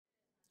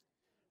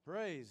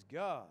Praise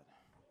God.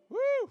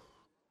 Woo!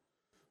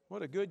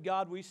 What a good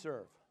God we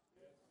serve.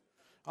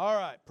 All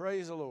right,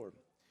 praise the Lord.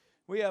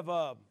 We have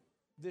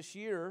this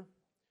year,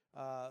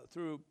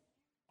 through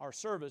our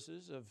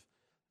services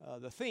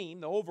of the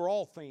theme, the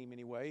overall theme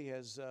anyway,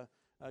 has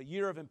a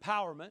year of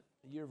empowerment,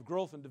 a year of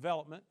growth and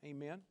development.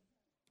 Amen.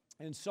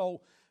 And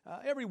so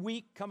every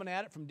week coming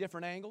at it from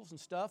different angles and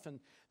stuff. And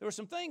there were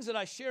some things that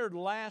I shared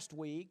last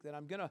week that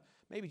I'm going to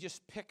maybe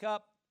just pick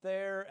up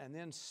there and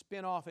then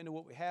spin off into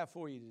what we have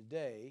for you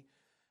today.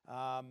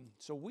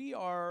 So we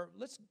are,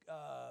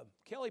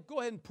 Kelly,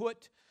 go ahead and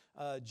put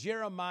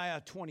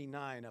Jeremiah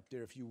 29 up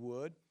there if you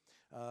would.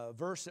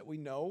 Verse that we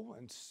know,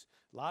 and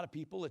a lot of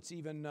people, it's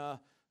even,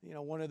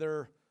 one of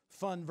their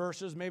fun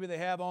verses maybe they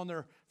have on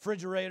their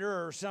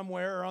refrigerator or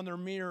somewhere or on their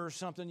mirror or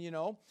something,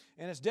 and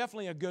it's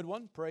definitely a good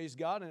one, praise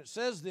God. And it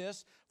says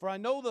this, "For I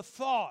know the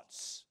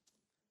thoughts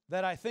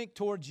that I think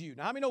towards you."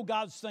 Now, how many know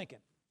God's thinking?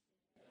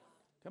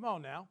 Come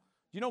on now.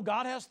 Do you know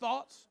God has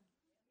thoughts?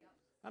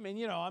 I'm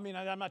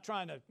not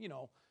trying to,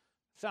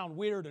 sound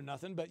weird or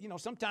nothing, but,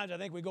 sometimes I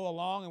think we go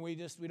along and we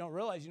don't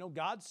realize,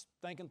 God's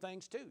thinking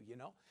things too,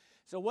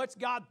 So what's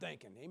God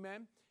thinking?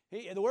 Amen.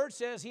 The Word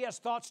says He has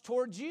thoughts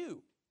towards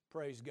you.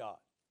 Praise God.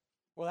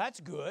 Well, that's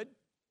good.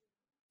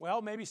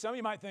 Well, maybe some of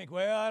you might think,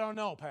 well, I don't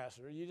know,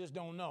 Pastor. You just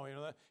don't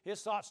know.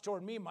 His thoughts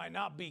toward me might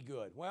not be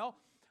good. Well,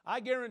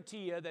 I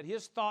guarantee you that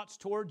His thoughts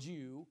towards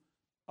you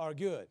are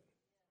good.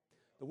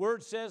 The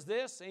Word says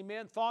this,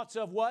 amen, thoughts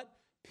of what?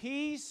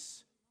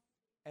 Peace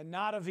and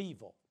not of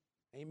evil.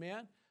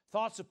 Amen.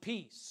 Thoughts of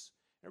peace.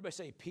 Everybody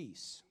say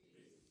peace.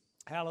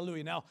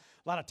 Hallelujah. Now,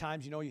 a lot of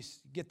times, you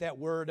get that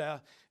word,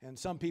 and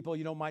some people,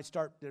 might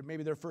start,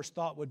 maybe their first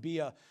thought would be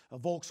a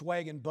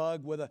Volkswagen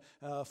Bug with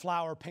a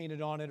flower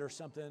painted on it or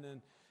something,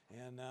 and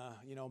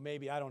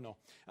maybe, I don't know,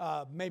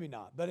 maybe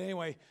not. But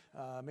anyway,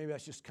 maybe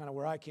that's just kind of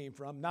where I came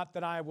from. Not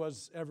that I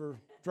was ever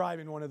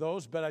driving one of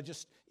those, but I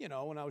just,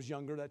 when I was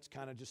younger, that's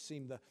kind of just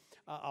seemed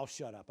I'll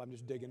shut up. I'm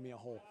just digging me a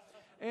hole.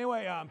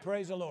 Anyway,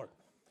 praise the Lord.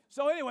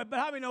 So anyway, but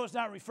how many know it's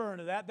not referring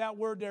to that? That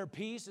word there,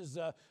 peace, is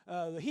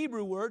the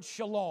Hebrew word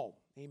shalom.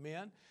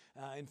 Amen.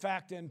 In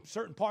fact, in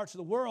certain parts of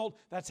the world,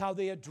 that's how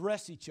they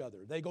address each other.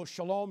 They go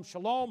shalom,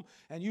 shalom,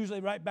 and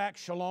usually right back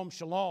shalom,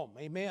 shalom.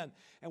 Amen.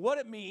 And what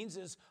it means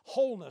is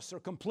wholeness or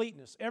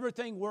completeness.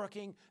 Everything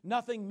working,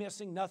 nothing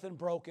missing, nothing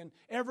broken,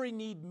 every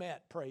need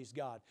met, praise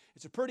God.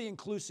 It's a pretty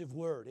inclusive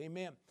word.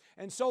 Amen.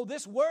 And so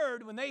this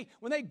word, when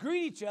they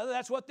greet each other,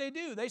 that's what they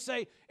do. They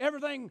say,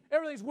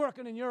 everything's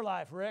working in your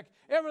life, Rick.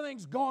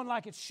 Everything's going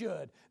like it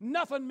should.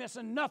 Nothing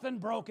missing, nothing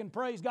broken,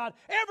 praise God.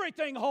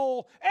 Everything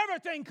whole,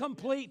 everything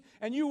complete.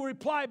 And you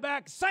reply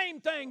back, same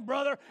thing,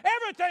 brother.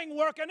 Everything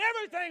working,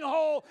 everything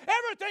whole,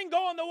 everything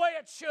going the way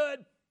it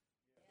should.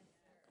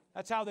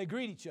 That's how they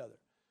greet each other.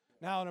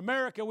 Now in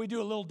America, we do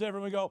a little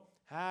different. We go,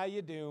 how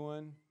you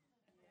doing?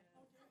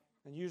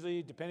 And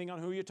usually, depending on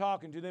who you're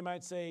talking to, they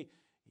might say,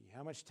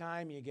 how much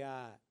time you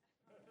got?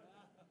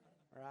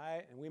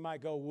 Right? And we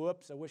might go,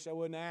 whoops, I wish I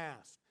wouldn't have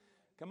asked.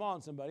 Come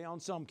on, somebody, on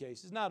some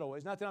cases. Not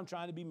always. Not that I'm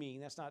trying to be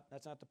mean. That's not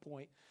the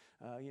point.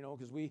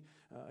 Because we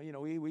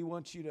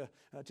want you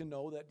to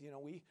know that,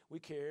 we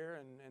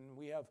care and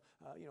we have,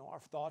 our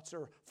thoughts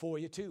are for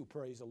you too,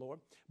 praise the Lord.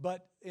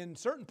 But in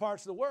certain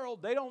parts of the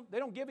world, they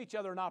don't give each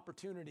other an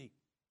opportunity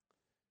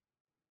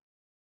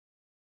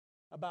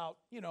about,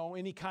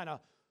 any kind of,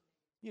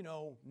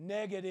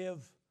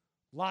 negative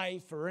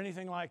life or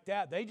anything like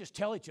that. They just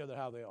tell each other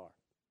how they are.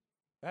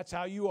 That's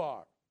how you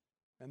are.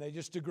 And they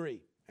just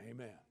agree.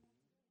 Amen.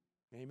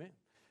 Amen.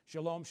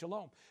 Shalom,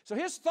 shalom. So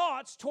His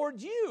thoughts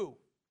toward you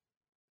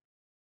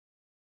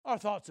are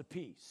thoughts of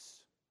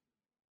peace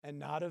and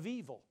not of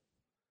evil.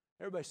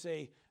 Everybody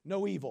say,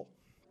 no evil.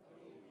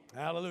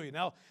 Hallelujah.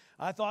 Now,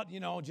 I thought,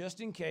 just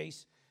in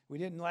case, we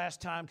didn't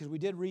last time because we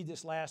did read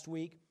this last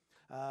week,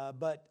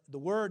 but the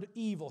word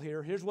evil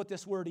here's what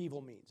this word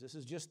evil means. This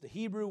is just the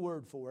Hebrew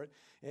word for it.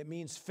 It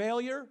means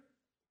failure,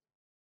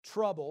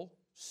 trouble,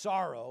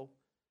 sorrow,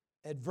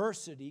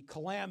 adversity,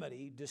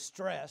 calamity,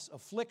 distress,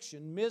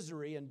 affliction,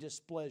 misery, and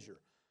displeasure.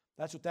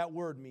 That's what that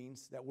word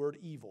means, that word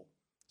evil.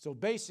 So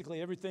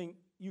basically everything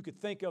you could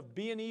think of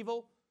being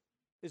evil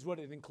is what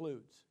it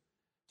includes.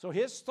 So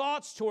His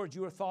thoughts towards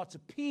you are thoughts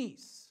of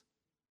peace.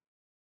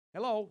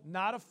 Hello,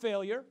 not of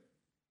failure,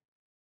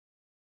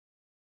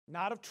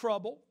 not of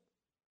trouble,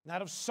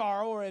 not of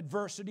sorrow or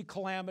adversity,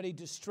 calamity,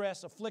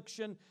 distress,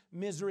 affliction,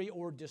 misery,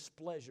 or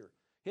displeasure.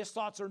 His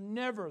thoughts are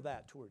never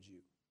that towards you.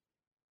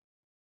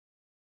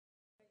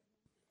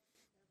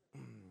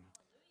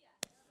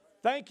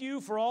 Thank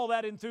you for all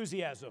that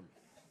enthusiasm.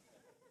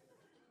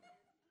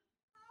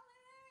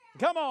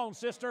 Come on,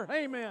 sister.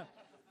 Amen.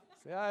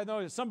 See, I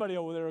know somebody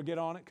over there will get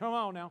on it. Come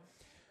on now.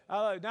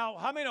 Now,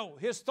 how many know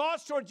His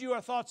thoughts towards you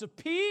are thoughts of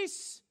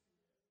peace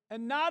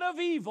and not of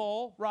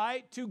evil,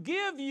 right? To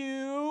give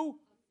you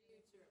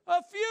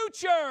a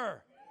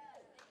future.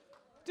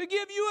 To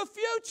give you a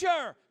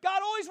future.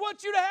 God always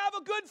wants you to have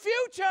a good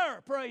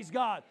future. Praise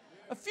God.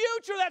 A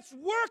future that's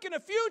working, a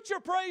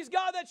future, praise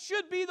God, that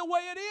should be the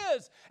way it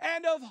is.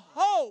 And of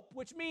hope,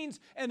 which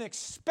means an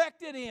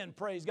expected end,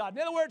 praise God.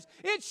 In other words,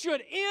 it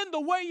should end the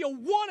way you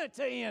want it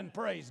to end,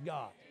 praise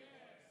God.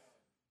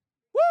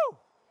 Woo!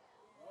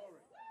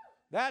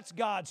 That's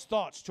God's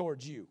thoughts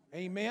towards you.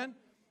 Amen?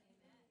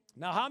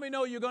 Now, how many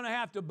know you're going to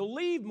have to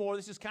believe more?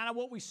 This is kind of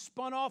what we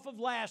spun off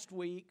of last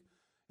week.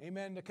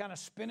 Amen, to kind of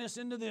spin us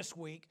into this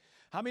week.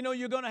 How many know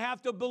you're going to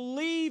have to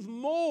believe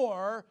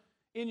more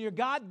in your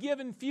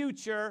God-given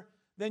future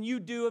than you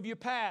do of your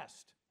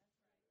past?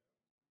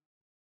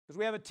 Because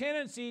we have a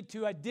tendency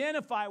to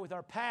identify with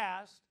our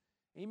past.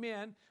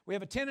 Amen. We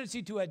have a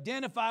tendency to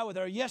identify with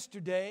our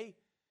yesterday,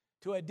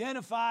 to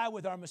identify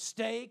with our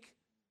mistake,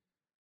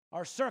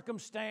 our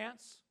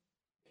circumstance,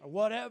 or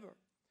whatever.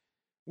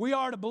 We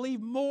are to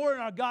believe more in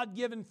our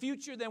God-given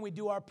future than we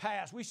do our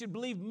past. We should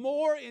believe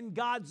more in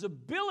God's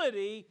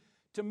ability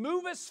to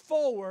move us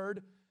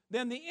forward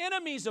than the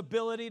enemy's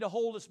ability to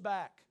hold us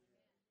back.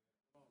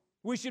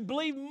 We should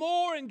believe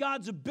more in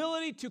God's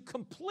ability to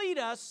complete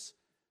us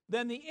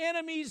than the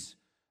enemy's,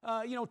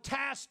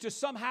 task to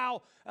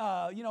somehow,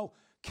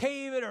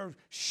 cave it or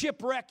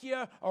shipwreck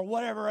you or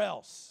whatever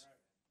else.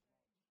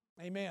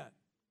 Amen.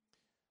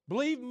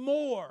 Believe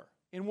more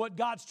in what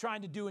God's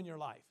trying to do in your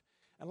life.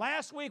 And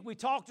last week we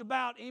talked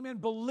about, amen,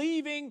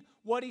 believing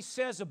what He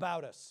says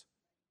about us.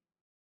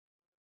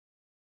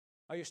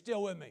 Are you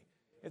still with me?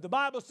 If the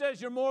Bible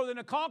says you're more than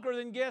a conqueror,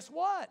 then guess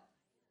what?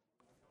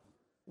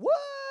 What?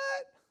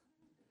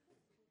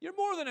 You're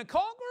more than a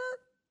conqueror?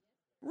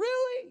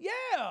 Really?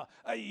 Yeah.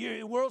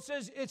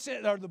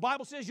 The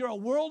Bible says you're a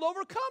world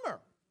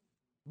overcomer.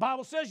 The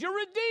Bible says you're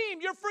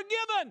redeemed, you're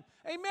forgiven.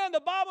 Amen.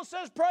 The Bible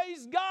says,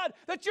 praise God,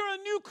 that you're a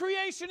new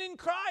creation in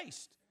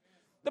Christ.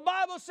 The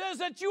Bible says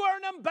that you are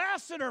an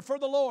ambassador for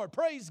the Lord.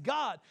 Praise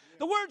God.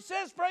 The Word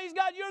says, praise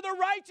God, you're the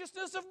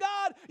righteousness of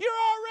God. You're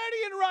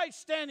already in right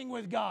standing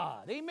with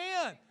God.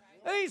 Amen.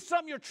 It ain't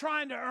something you're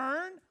trying to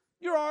earn.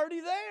 You're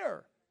already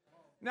there.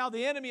 Now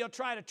the enemy will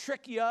try to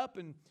trick you up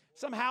and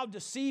somehow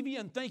deceive you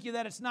and think you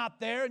that it's not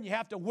there and you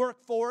have to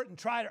work for it and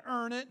try to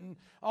earn it and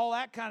all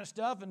that kind of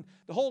stuff. And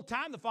the whole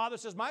time the Father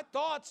says, my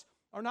thoughts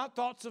are not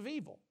thoughts of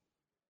evil.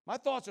 My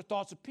thoughts are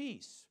thoughts of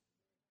peace.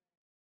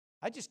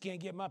 I just can't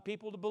get my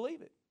people to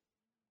believe it.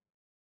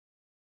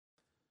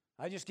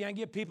 I just can't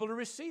get people to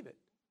receive it.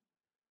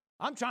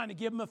 I'm trying to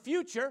give them a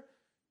future,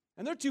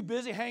 and they're too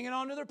busy hanging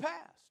on to their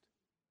past.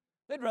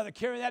 They'd rather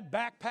carry that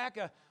backpack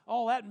of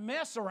all that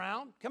mess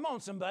around. Come on,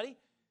 somebody.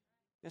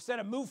 Instead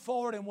of move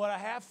forward in what I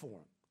have for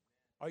them.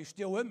 Are you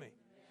still with me?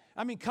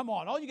 I mean, come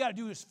on. All you got to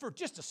do is for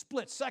just a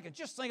split second,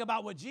 just think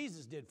about what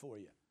Jesus did for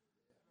you.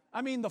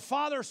 I mean, the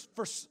Father,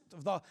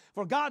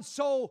 for God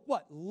so,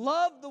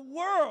 loved the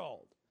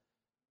world.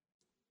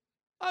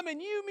 I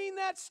mean, you mean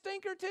that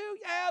stinker too?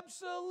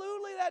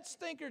 Absolutely, that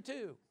stinker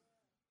too.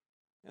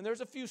 And there's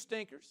a few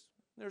stinkers.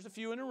 There's a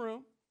few in the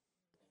room.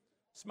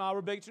 Smile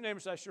real big at your neighbor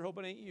and say, I sure hope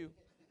it ain't you.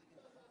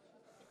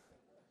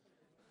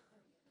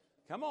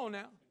 Come on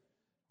now.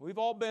 We've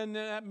all been in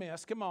that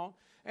mess. Come on.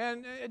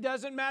 And it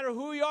doesn't matter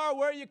who you are,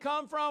 where you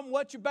come from,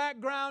 what your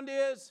background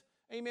is.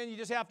 Amen. You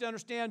just have to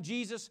understand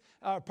Jesus,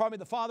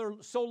 the Father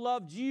so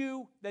loved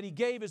you that He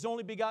gave His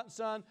only begotten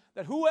Son,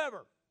 that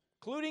whoever,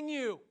 including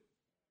you,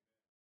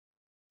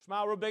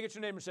 smile real big at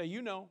your neighbor and say,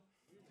 you know.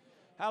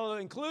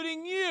 Hallelujah.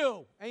 Including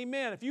you.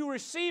 Amen. If you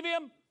receive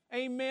Him,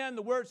 amen,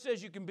 the Word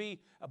says you can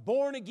be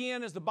born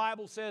again, as the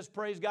Bible says,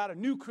 praise God, a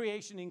new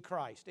creation in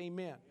Christ.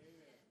 Amen.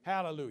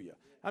 Hallelujah.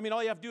 I mean,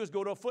 all you have to do is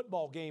go to a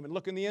football game and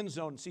look in the end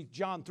zone and see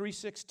John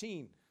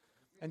 3:16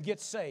 and get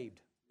saved.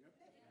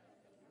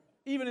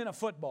 Even in a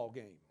football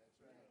game.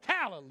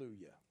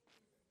 Hallelujah.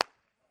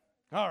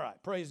 All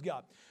right, praise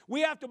God.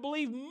 We have to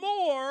believe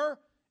more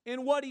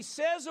in what He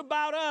says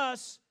about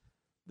us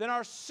than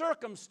our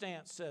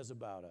circumstance says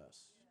about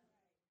us.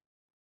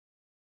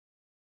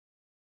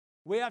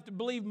 We have to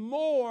believe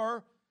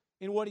more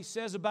in what He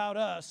says about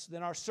us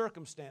than our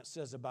circumstance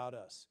says about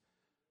us.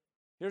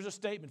 Here's a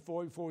statement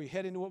for you before we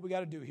head into what we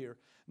got to do here.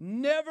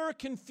 Never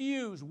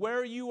confuse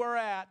where you are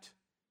at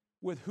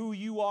with who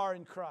you are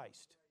in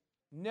Christ.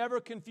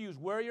 Never confuse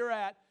where you're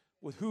at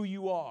with who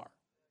you are.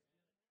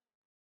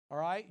 All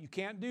right? You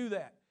can't do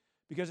that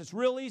because it's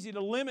real easy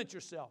to limit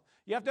yourself.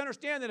 You have to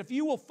understand that if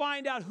you will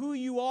find out who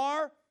you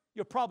are,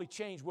 you'll probably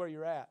change where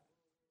you're at.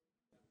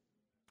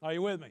 Are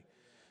you with me?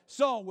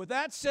 So, with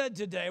that said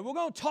today, we're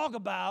going to talk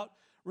about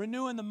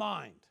renewing the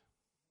mind.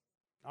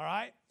 All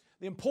right?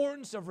 The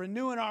importance of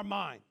renewing our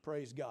mind,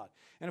 praise God.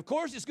 And of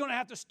course, it's going to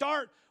have to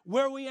start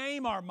where we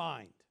aim our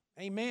mind.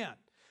 Amen.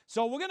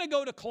 So we're going to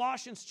go to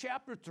Colossians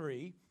chapter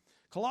 3.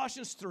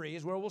 Colossians 3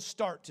 is where we'll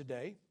start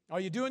today. Are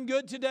you doing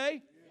good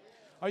today?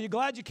 Are you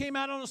glad you came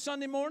out on a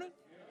Sunday morning?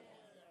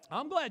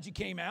 I'm glad you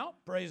came out.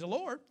 Praise the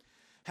Lord.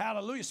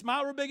 Hallelujah.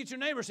 Smile real big at your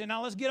neighbor. Say,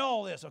 now let's get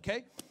all this,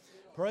 okay?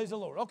 Praise the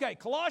Lord. Okay,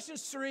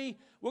 Colossians 3,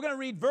 we're going to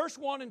read verse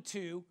 1 and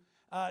 2.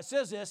 It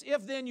says this,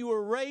 if then you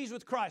were raised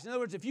with Christ. In other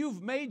words, if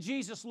you've made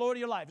Jesus Lord of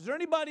your life. Is there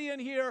anybody in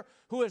here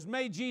who has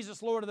made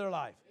Jesus Lord of their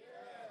life?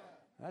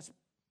 Yeah.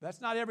 That's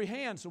not every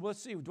hand, so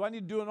let's see. Do I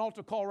need to do an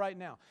altar call right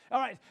now? All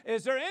right.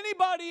 Is there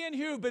anybody in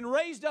here who've been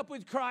raised up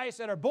with Christ,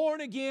 that are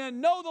born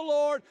again, know the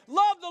Lord,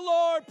 love the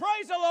Lord,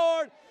 praise the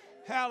Lord?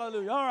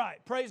 Hallelujah. All right.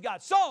 Praise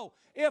God. So,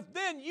 if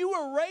then you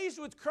were raised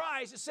with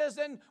Christ, it says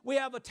then we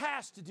have a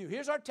task to do.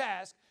 Here's our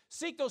task.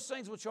 Seek those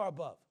things which are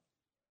above.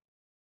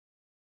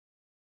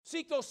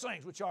 Seek those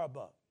things which are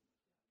above.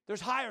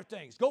 There's higher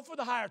things. Go for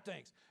the higher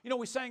things. You know,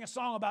 we sang a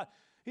song about,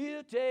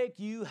 He'll take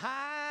you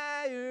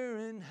higher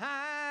and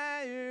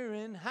higher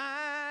and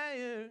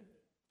higher.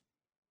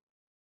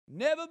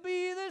 Never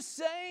be the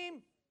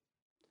same.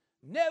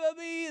 Never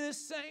be the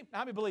same. How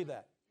many believe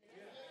that?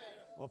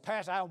 Well,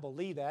 Pastor, I don't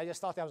believe that. I just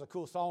thought that was a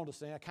cool song to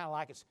sing. I kind of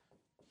like it.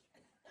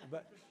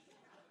 But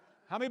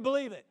how many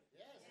believe it?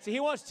 See, He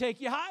wants to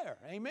take you higher.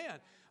 Amen.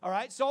 All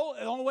right, so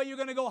the only way you're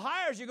going to go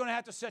higher is you're going to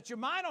have to set your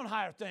mind on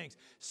higher things.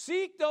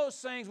 Seek those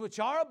things which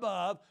are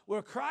above,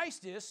 where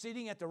Christ is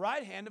sitting at the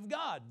right hand of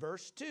God.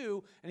 Verse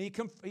 2, and he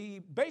kind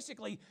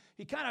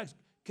of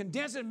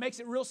condenses it and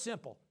makes it real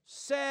simple.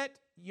 Set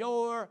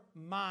your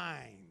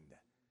mind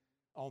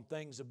on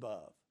things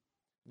above,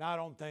 not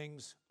on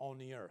things on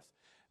the earth.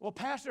 Well,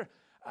 Pastor,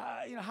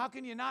 how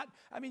can you not?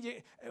 I mean,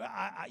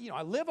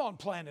 I live on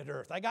planet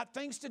Earth. I got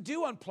things to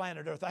do on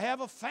planet Earth. I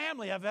have a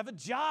family. I have a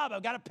job.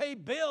 I've got to pay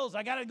bills.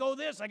 I got to go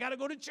this. I got to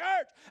go to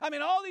church. I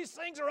mean, all these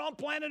things are on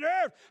planet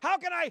Earth. How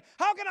can I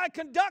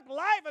conduct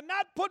life and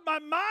not put my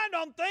mind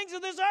on things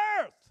of this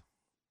earth?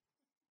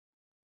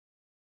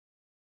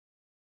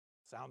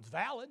 Sounds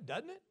valid,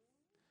 doesn't it?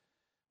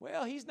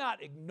 Well, He's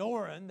not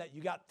ignoring that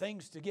you got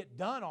things to get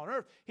done on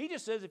earth. He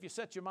just says if you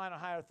set your mind on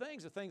higher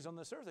things, the things on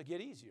this earth will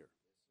get easier.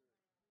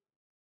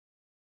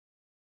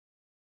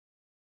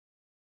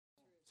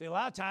 See, a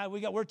lot of times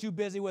we're too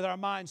busy with our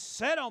minds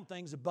set on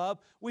things above.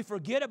 We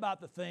forget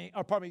about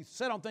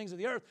set on things of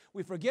the earth.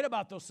 We forget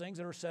about those things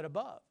that are set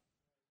above,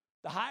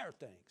 the higher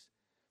things.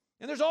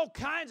 And there's all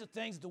kinds of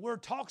things that the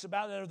Word talks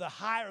about that are the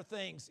higher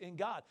things in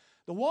God.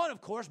 The one,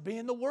 of course,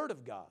 being the Word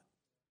of God.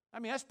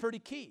 I mean, that's pretty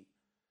key.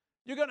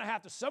 You're going to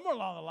have to, somewhere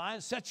along the line,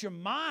 set your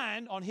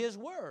mind on His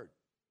Word.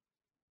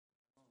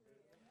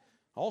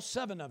 All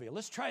 7 of you.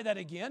 Let's try that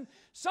again.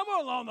 Somewhere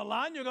along the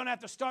line, you're going to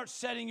have to start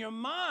setting your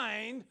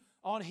mind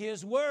on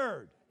His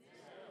Word.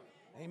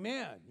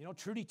 Amen. You know,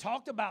 Trudy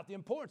talked about the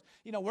importance.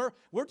 You know,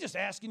 we're just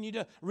asking you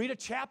to read a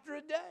chapter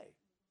a day.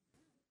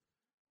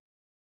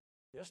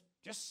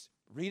 Just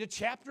read a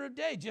chapter a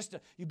day.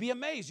 You'd be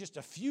amazed. Just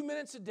a few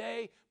minutes a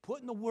day,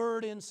 putting the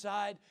Word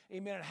inside.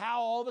 Amen. And how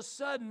all of a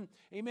sudden,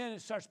 amen,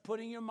 it starts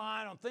putting your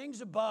mind on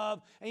things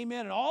above.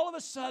 Amen. And all of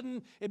a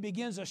sudden, it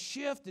begins a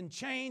shift and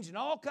change, and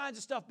all kinds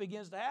of stuff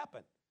begins to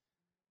happen.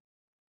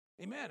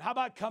 Amen. How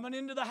about coming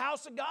into the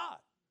house of God?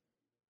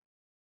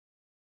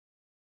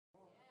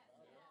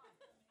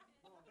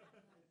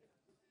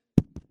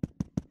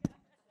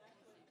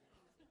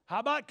 How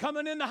about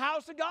coming in the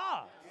house of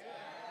God?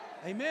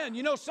 Yes. Amen.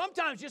 You know,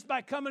 sometimes just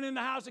by coming in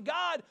the house of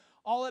God,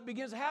 all that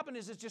begins to happen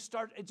is it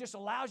just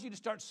allows you to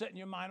start setting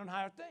your mind on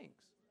higher things.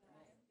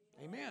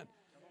 Amen.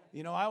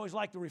 You know, I always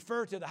like to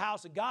refer to the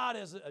house of God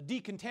as a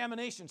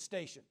decontamination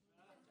station.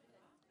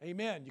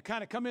 Amen. You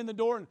kind of come in the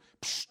door and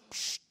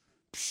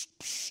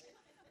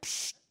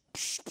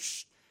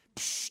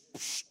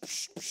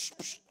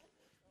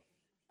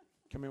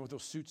come in with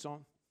those suits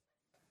on.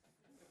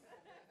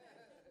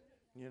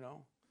 You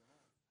know.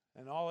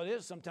 And all it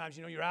is, sometimes,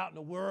 you know, you're out in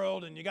the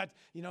world and you got,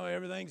 you know,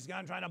 everything's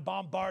God trying to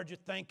bombard your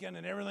thinking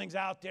and everything's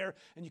out there.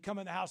 And you come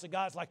in the house of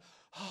God, it's like,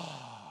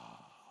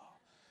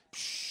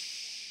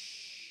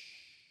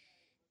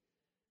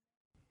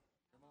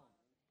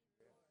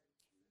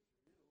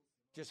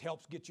 just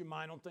helps get your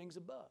mind on things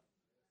above.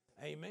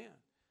 Amen.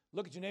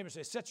 Look at your neighbor and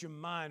say, set your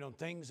mind on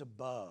things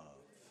above.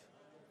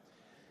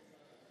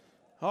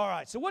 All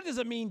right, so what does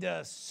it mean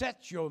to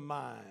set your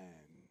mind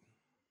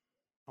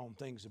on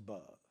things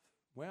above?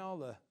 Well,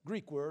 the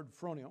Greek word,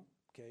 phronio,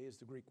 okay, is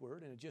the Greek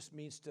word, and it just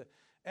means to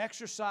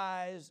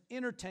exercise,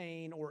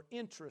 entertain, or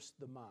interest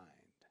the mind.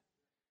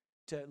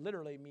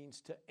 Literally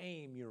means to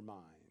aim your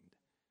mind,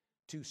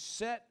 to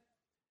set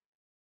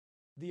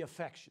the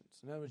affections.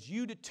 In other words,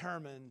 you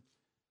determine,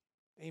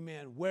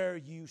 amen, where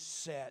you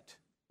set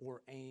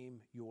or aim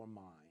your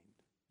mind.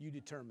 You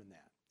determine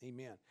that,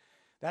 amen.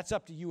 That's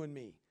up to you and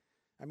me.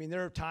 I mean,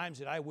 there are times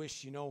that I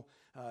wish,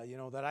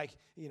 that I,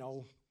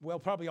 well,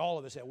 probably all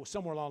of us,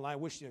 somewhere along the line, I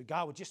wish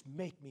God would just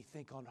make me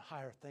think on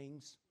higher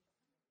things.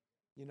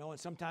 You know, and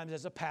sometimes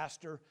as a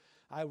pastor,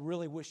 I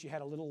really wish you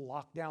had a little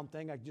lockdown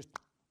thing. I just...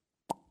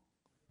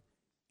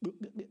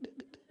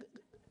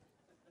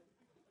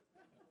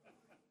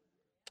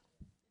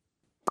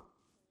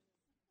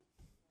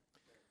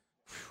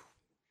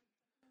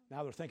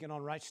 Now they're thinking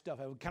on right stuff.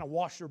 I would kind of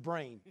wash their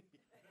brain.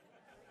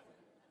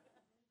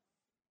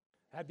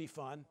 That'd be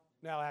fun.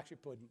 No, actually,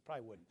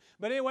 probably wouldn't.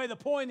 But anyway, the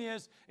point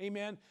is,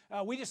 amen,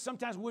 we just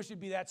sometimes wish it'd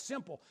be that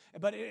simple.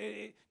 But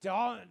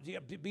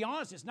to be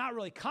honest, it's not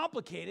really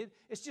complicated.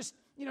 It's just,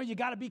 you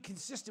got to be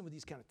consistent with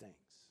these kind of things.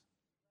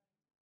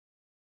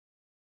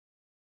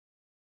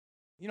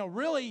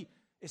 Really,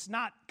 it's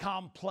not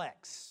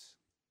complex.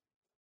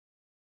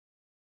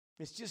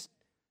 It's just,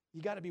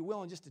 you got to be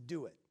willing just to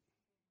do it.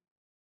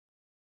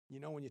 You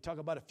know, when you talk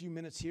about a few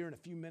minutes here and a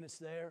few minutes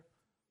there,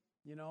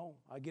 you know,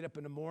 I get up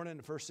in the morning,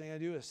 the first thing I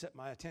do is set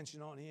my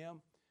attention on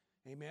Him.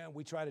 Amen.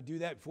 We try to do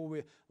that before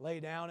we lay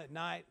down at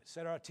night,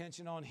 set our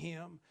attention on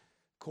Him.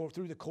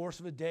 Through the course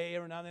of a day,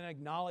 every now and then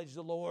acknowledge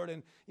the Lord.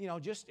 And, you know,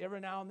 just every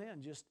now and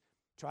then, just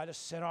try to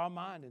set our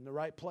mind in the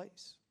right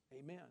place.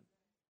 Amen.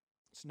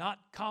 It's not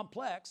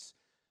complex,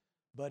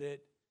 but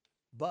it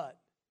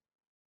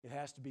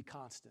has to be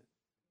constant.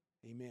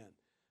 Amen.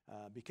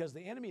 Because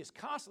the enemy is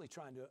constantly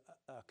trying to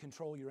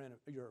control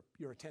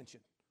your attention,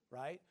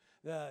 right?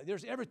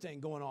 There's everything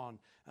going on,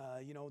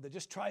 you know, that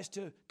just tries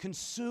to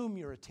consume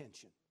your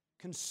attention,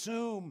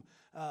 consume,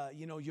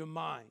 you know, your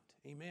mind.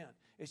 Amen.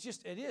 It's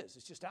just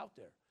out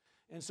there.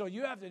 And so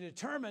you have to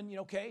determine, you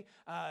know, okay,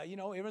 you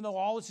know, even though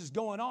all this is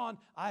going on,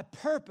 I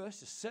purpose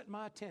to set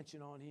my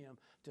attention on Him,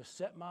 to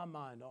set my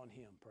mind on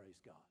Him. Praise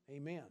God.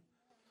 Amen.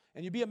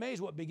 And you'd be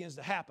amazed what begins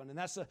to happen. And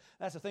that's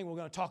the thing we're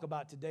going to talk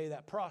about today,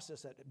 that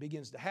process that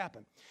begins to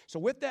happen. So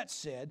with that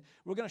said,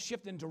 we're going to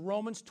shift into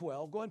Romans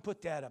 12. Go ahead and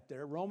put that up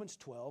there, Romans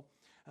 12.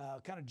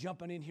 Kind of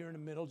jumping in here in the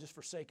middle just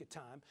for sake of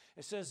time.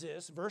 It says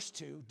this, verse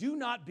 2, do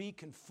not be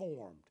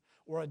conformed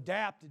or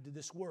adapted to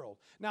this world.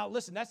 Now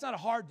listen, that's not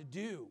hard to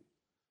do.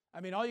 I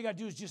mean, all you got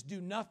to do is just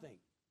do nothing.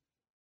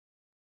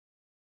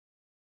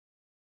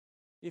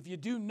 If you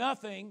do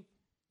nothing,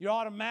 you're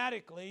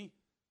automatically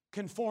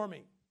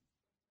conforming.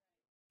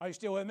 Are you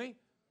still with me?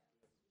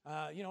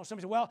 You know,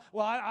 somebody said, "Well,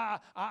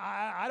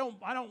 I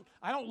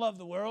don't love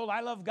the world.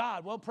 I love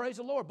God." Well, praise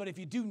the Lord. But if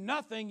you do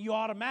nothing, you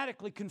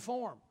automatically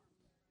conform.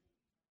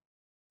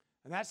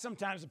 And that's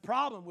sometimes the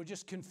problem. We're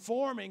just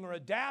conforming or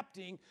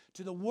adapting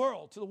to the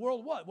world. To the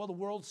world what? Well, the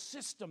world's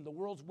system, the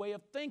world's way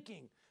of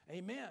thinking.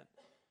 Amen.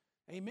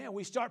 Amen.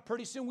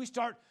 Pretty soon we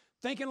start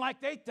thinking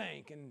like they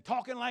think and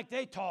talking like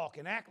they talk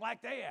and act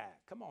like they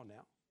act. Come on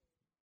now.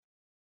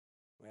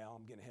 Well,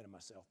 I'm getting ahead of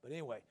myself. But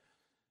anyway,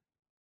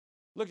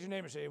 look at your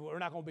neighbor and say, we're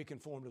not going to be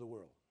conformed to the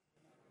world.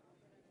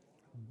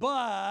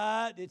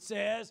 But it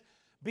says,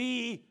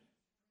 be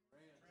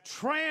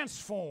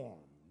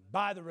transformed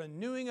by the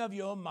renewing of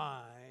your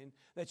mind,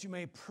 that you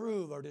may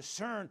prove or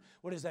discern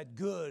what is that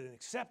good and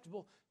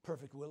acceptable,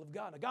 perfect will of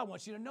God. Now, God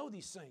wants you to know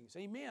these things.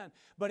 Amen.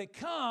 But it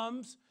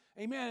comes,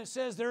 amen, it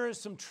says there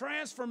is some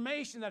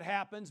transformation that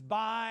happens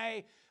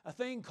by a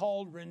thing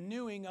called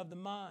renewing of the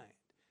mind.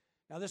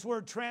 Now, this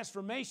word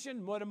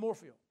transformation,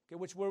 metamorphio, okay,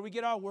 which where we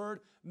get our word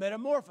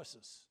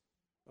metamorphosis,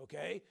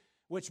 okay,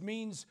 which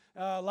means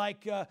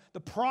the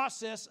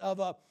process of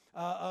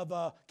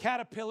a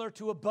caterpillar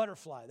to a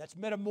butterfly. That's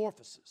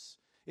metamorphosis.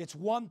 It's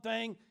one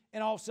thing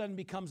and all of a sudden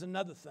becomes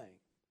another thing,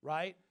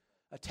 right?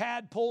 A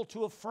tadpole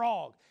to a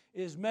frog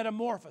is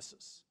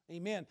metamorphosis.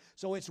 Amen.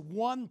 So it's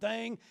one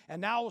thing and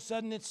now all of a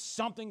sudden it's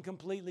something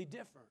completely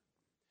different.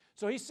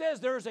 So he says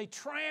there's a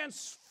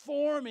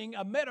transforming,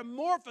 a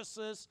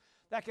metamorphosis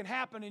that can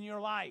happen in your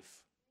life.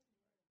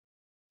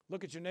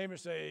 Look at your neighbor and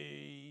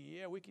say,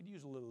 yeah, we could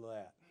use a little of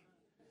that.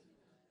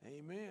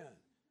 Amen.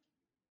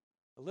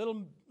 A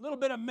little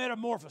bit of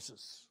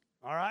metamorphosis,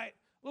 all right?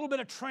 A little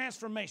bit of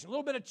transformation, a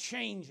little bit of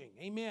changing.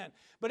 Amen.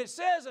 But it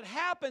says it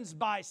happens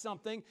by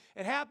something.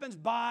 It happens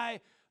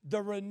by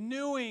the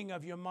renewing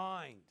of your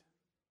mind.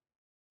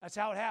 That's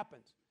how it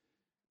happens.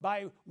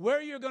 By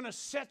where you're going to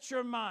set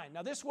your mind.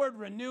 Now, this word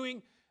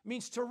renewing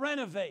means to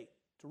renovate,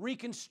 to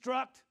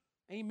reconstruct.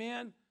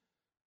 Amen.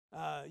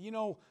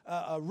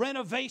 A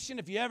renovation,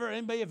 if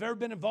anybody have ever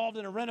been involved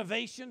in a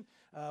renovation,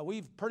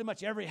 we've pretty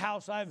much every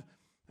house I've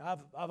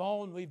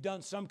owned, we've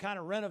done some kind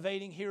of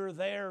renovating here or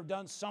there,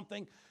 done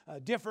something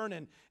different.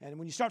 And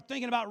when you start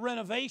thinking about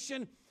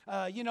renovation,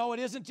 it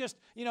isn't just,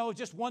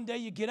 just one day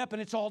you get up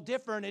and it's all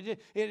different.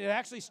 It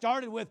actually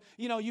started with,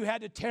 you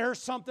had to tear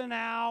something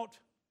out.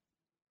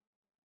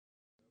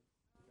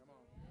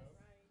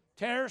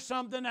 Tear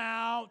something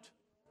out.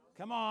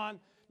 Come on.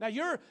 Now,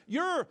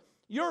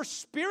 your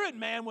spirit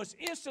man was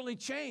instantly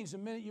changed the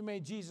minute you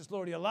made Jesus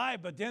Lord of your life,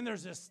 but then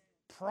there's this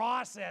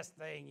process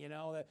thing,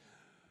 that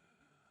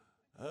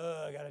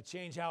I got to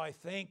change how I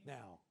think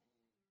now,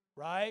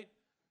 right?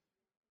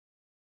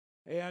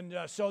 And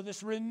so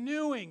this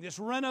renewing, this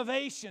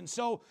renovation,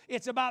 so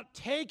it's about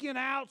taking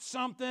out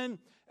something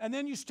and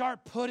then you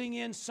start putting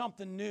in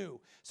something new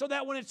so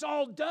that when it's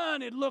all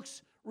done, it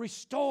looks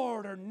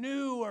restored or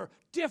new or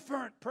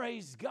different,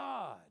 praise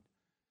God.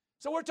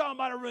 So we're talking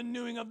about a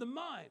renewing of the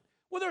mind.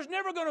 Well, there's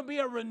never going to be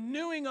a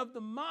renewing of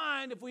the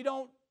mind if we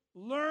don't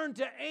learn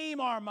to aim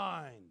our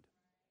mind.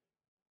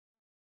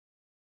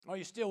 Are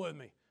you still with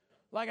me?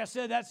 Like I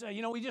said, that's,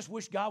 we just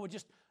wish God would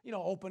just,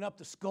 open up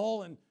the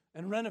skull and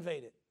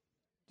renovate it.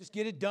 Just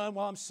get it done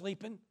while I'm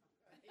sleeping.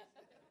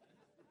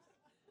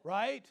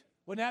 Right?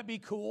 Wouldn't that be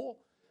cool?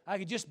 I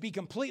could just be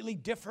completely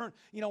different,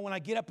 when I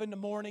get up in the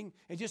morning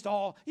and just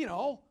all,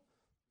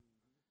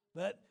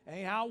 But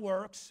ain't how it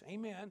works.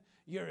 Amen.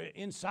 You're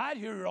inside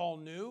here, you're all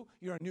new.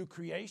 You're a new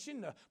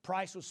creation. The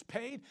price was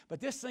paid. But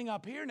this thing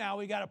up here now,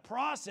 we got to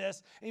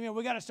process. Amen.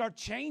 We got to start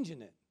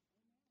changing it.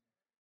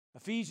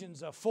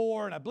 Ephesians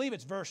 4, and I believe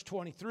it's verse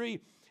 23.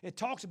 It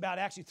talks about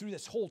actually through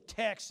this whole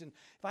text, and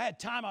if I had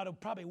time, I would have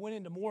probably went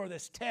into more of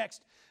this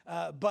text,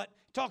 but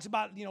it talks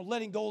about,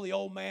 letting go of the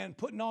old man,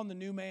 putting on the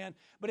new man,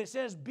 but it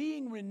says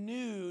being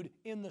renewed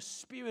in the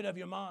spirit of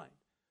your mind.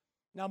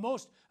 Now,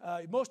 most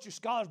of your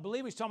scholars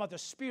believe he's talking about the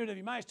spirit of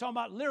your mind. He's talking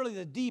about literally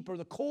the deep or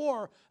the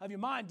core of your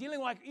mind,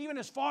 dealing like even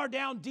as far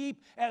down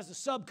deep as the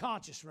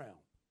subconscious realm.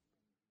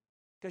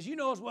 Because you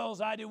know as well as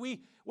I do,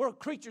 we're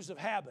creatures of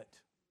habit.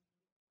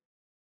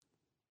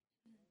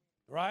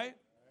 Right?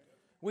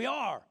 We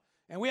are.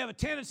 And we have a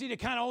tendency to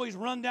kind of always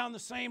run down the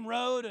same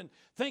road and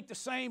think the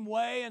same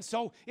way. And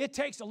so it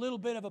takes a little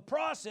bit of a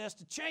process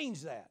to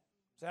change that.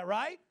 Is that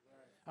right?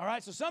 All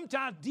right, so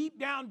sometimes deep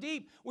down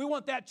deep, we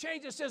want that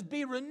change. It says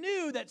be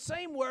renewed, that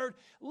same word.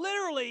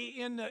 Literally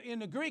in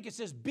the Greek, it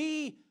says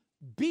be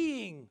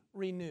being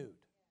renewed.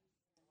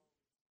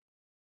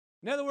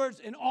 In other words,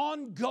 an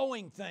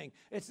ongoing thing.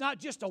 It's not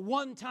just a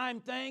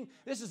one-time thing.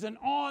 This is an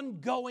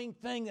ongoing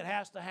thing that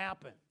has to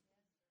happen.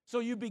 So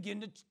you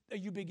begin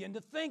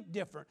to think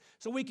different.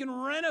 So we can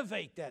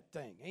renovate that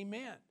thing.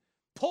 Amen.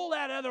 Pull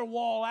that other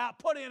wall out.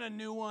 Put in a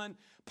new one.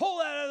 Pull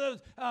that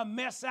other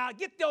mess out.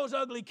 Get those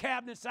ugly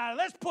cabinets out.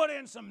 Let's put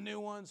in some new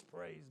ones.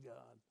 Praise God.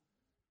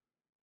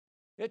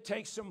 It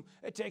takes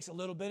a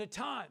little bit of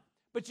time.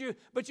 But you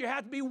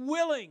have to be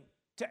willing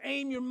to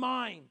aim your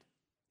mind.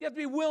 You have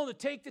to be willing to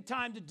take the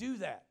time to do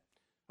that.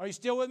 Are you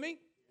still with me?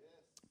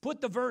 Put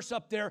the verse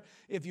up there,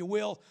 if you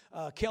will,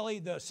 Kelly,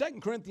 the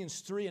 2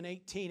 Corinthians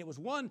 3:18. It was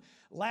one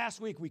last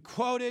week we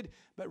quoted,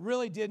 but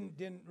really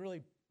didn't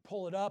really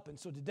pull it up. And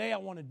so today I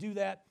want to do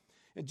that.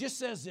 It just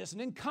says this.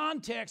 And in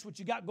context, what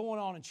you got going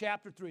on in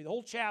chapter 3, the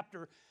whole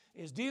chapter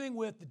is dealing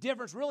with the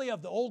difference really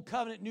of the Old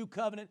Covenant, New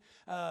Covenant,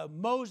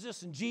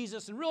 Moses and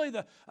Jesus, and really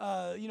the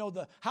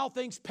how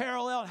things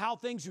parallel and how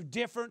things are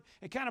different.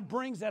 It kind of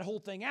brings that whole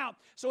thing out.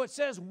 So it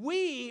says,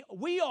 we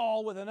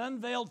all with an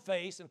unveiled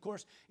face, and of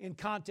course in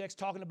context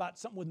talking about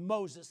something with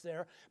Moses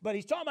there, but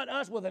he's talking about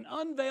us with an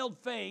unveiled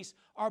face,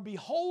 are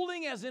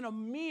beholding as in a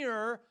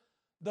mirror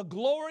the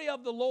glory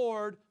of the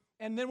Lord,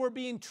 and then we're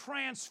being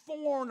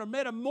transformed or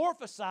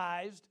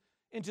metamorphosized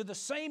into the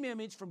same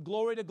image from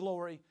glory to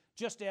glory,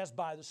 just as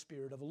by the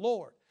Spirit of the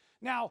Lord.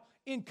 Now,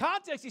 in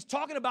context, he's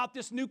talking about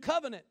this new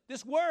covenant,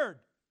 this word.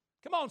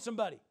 Come on,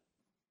 somebody.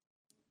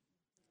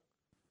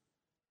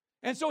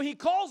 And so he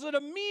calls it a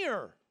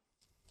mirror.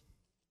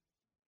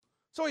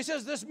 So he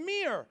says, this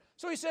mirror.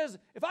 So he says,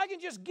 if I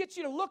can just get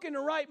you to look in the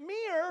right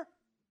mirror,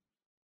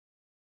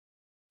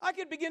 I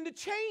could begin to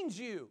change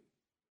you.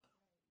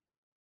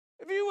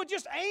 If you would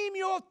just aim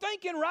your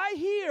thinking right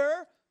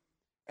here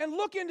and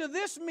look into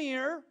this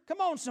mirror. Come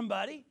on,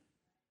 somebody.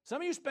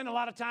 Some of you spend a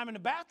lot of time in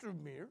the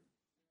bathroom mirror.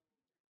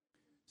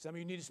 Some of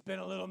you need to spend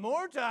a little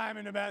more time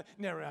in the bathroom.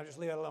 Never, I'll just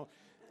leave that alone.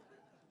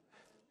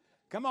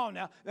 Come on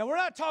now. Now, we're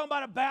not talking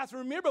about a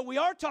bathroom mirror, but we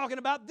are talking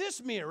about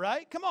this mirror,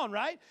 right? Come on,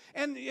 right?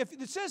 And if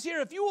it says here,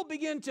 if you will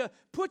begin to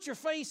put your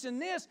face in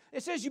this,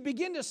 it says you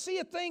begin to see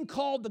a thing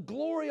called the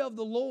glory of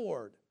the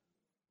Lord.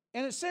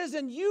 And it says,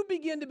 and you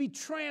begin to be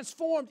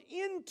transformed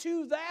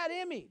into that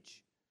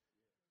image.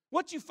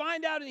 What you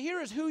find out in here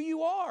is who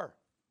you are.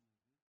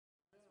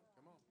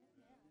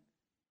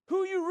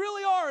 Who you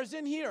really are is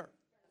in here.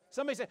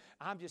 Somebody say,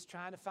 I'm just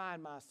trying to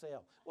find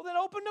myself. Well, then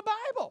open the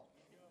Bible.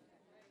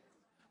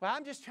 Well,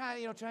 I'm just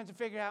trying to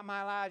figure out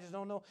my life. I just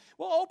don't know.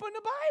 Well, open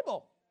the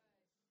Bible.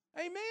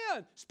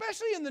 Amen.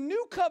 Especially in the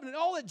new covenant,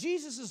 all that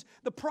Jesus is,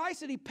 the price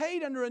that he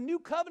paid under a new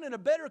covenant, a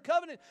better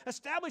covenant,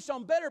 established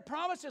on better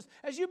promises.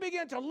 As you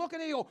begin to look at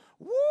it, you go,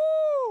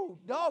 woo,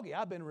 doggy,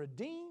 I've been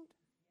redeemed.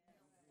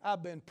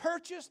 I've been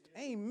purchased.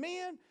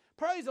 Amen.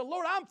 Praise the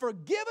Lord. I'm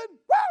forgiven.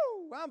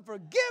 Woo, I'm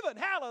forgiven.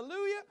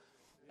 Hallelujah.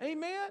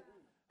 Amen.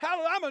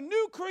 Hallelujah. I'm a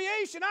new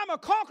creation. I'm a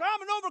conqueror.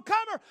 I'm an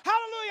overcomer.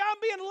 Hallelujah. I'm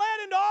being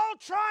led into all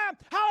triumph.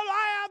 Hallelujah.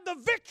 I have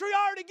the victory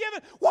already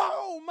given.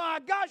 Whoa, my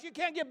gosh, you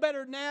can't get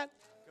better than that.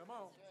 Come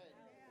on.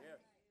 Yeah.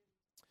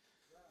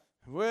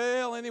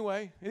 Well,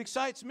 anyway, it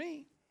excites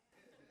me.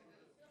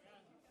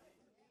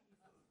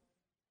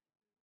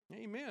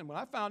 Amen. When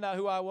I found out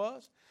who I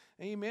was,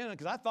 amen,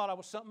 because I thought I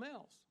was something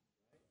else.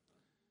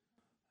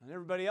 And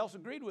everybody else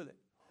agreed with it.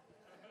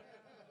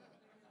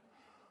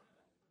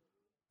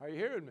 Are you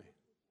hearing me?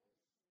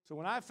 So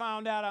when I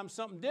found out I'm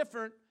something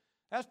different,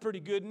 that's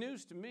pretty good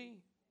news to me.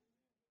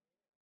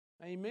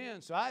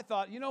 Amen. So I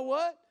thought, you know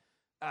what?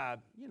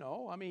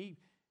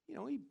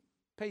 He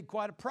paid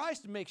quite a price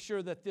to make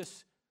sure that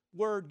this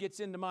word gets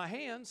into my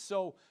hands.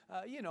 So,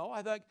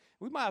 I thought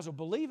we might as well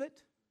believe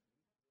it.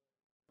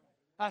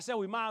 I said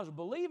we might as well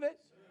believe it.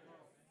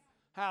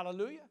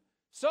 Hallelujah.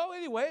 So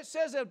anyway, it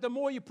says that the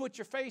more you put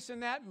your face in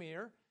that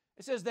mirror,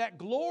 it says that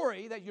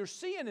glory that you're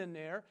seeing in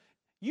there,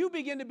 you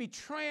begin to be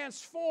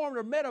transformed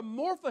or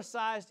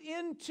metamorphosized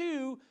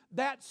into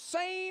that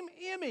same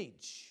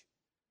image.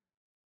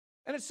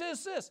 And it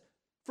says this,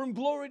 from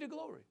glory to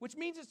glory, which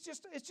means it's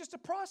just a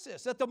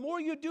process. That the more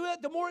you do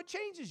it, the more it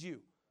changes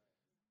you.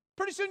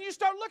 Pretty soon you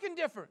start looking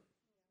different.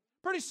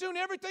 Pretty soon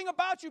everything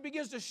about you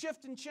begins to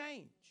shift and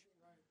change.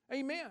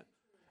 Amen.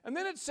 And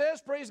then it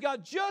says, praise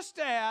God, just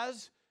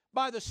as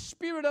by the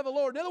Spirit of the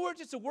Lord. In other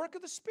words, it's a work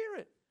of the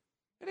Spirit.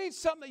 It ain't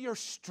something that you're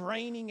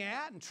straining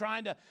at and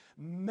trying to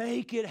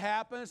make it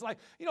happen. It's like,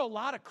 a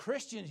lot of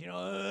Christians,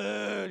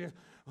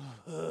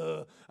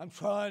 I'm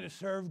trying to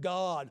serve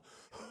God.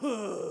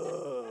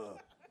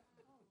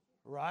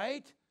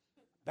 Right?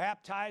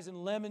 Baptized in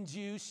lemon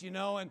juice,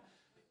 and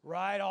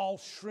right, all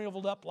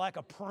shriveled up like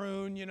a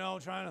prune,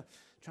 trying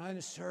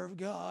to serve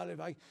God. If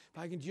I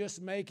can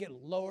just make it,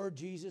 Lord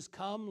Jesus,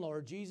 come,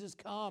 Lord Jesus,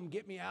 come,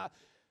 get me out.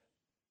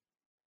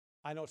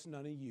 I know it's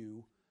none of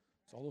you.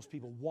 It's all those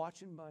people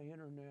watching by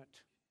internet.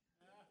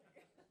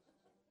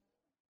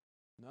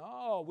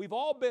 No, we've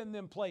all been in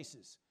them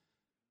places.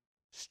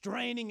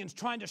 Straining and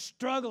trying to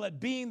struggle at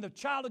being the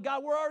child of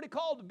God we're already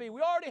called to be.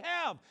 We already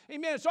have.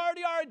 Amen. It's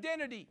already our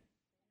identity.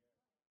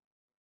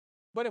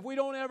 But if we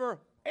don't ever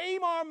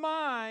aim our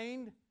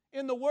mind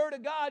in the Word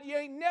of God, you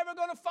ain't never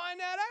going to find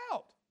that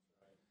out.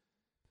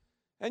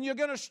 And you're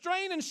going to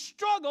strain and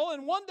struggle,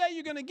 and one day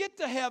you're going to get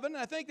to heaven.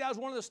 And I think that was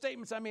one of the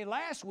statements I made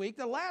last week.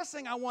 The last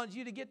thing I want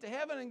you to get to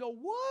heaven and go,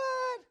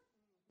 what?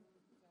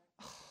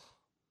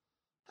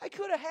 I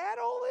could have had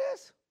all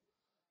this?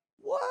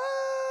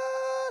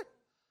 What?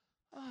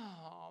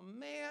 Oh,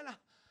 man,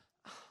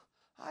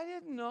 I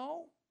didn't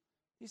know.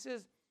 He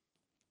says,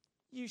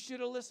 you should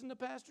have listened to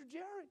Pastor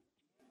Jerry.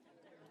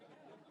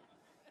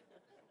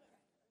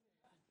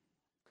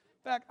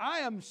 In fact, I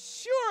am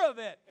sure of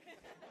it.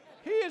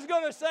 He is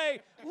going to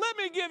say, let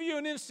me give you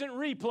an instant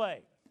replay.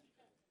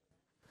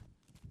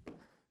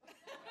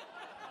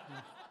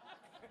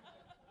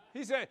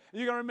 He said,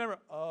 you're going to remember,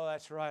 oh,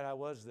 that's right, I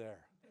was there.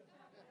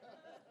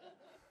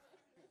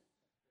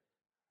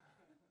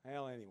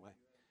 Well, anyway,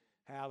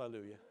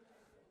 hallelujah.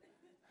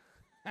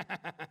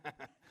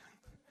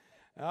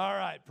 All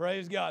right,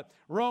 praise God.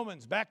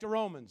 Romans, back to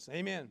Romans,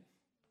 amen.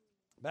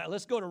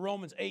 Let's go to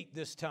Romans 8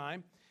 this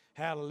time.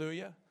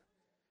 Hallelujah.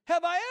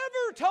 Have I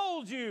ever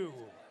told you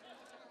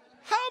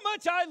how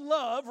much I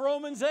love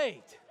Romans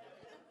 8?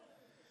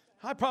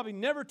 I probably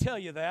never tell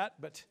you that,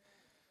 but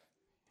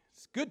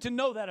it's good to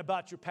know that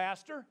about your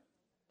pastor.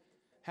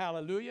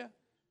 Hallelujah.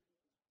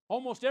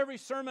 Almost every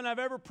sermon I've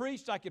ever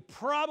preached, I could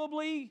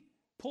probably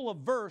pull a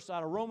verse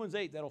out of Romans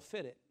 8 that'll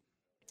fit it.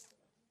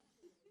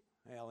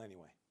 Well,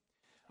 anyway.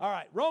 All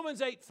right,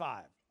 Romans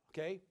 8:5,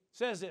 okay,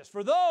 says this.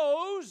 For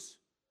those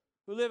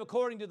who live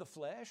according to the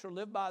flesh or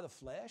live by the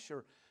flesh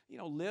or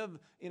live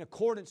in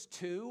accordance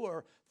to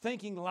or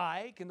thinking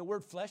like, and the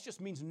word flesh just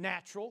means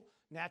natural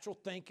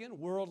thinking,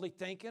 worldly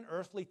thinking,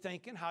 earthly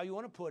thinking, how you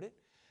want to put it.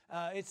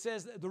 It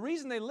says the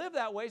reason they live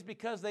that way is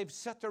because they've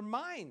set their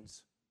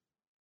minds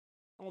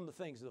on the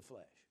things of the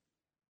flesh.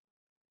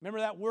 Remember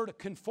that word to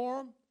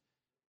conform?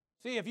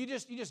 See, if you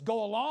just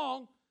go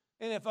along,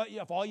 and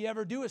if all you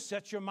ever do is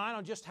set your mind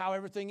on just how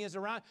everything is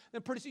around,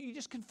 then pretty soon you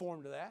just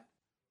conform to that.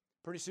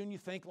 Pretty soon you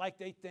think like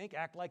they think,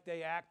 act like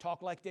they act,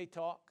 talk like they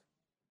talk.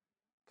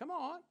 Come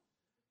on.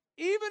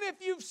 Even if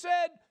you've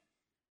said,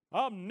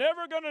 I'm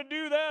never going to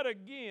do that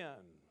again.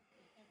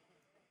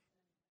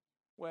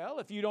 Well,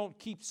 if you don't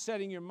keep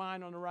setting your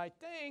mind on the right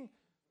thing,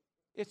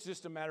 it's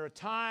just a matter of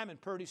time, and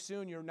pretty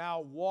soon you're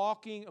now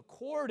walking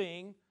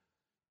according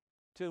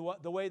to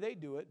the way they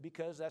do it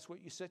because that's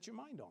what you set your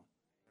mind on.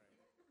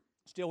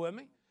 Still with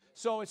me?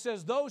 So it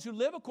says, those who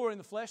live according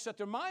to the flesh set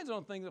their minds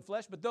on things of the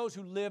flesh, but those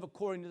who live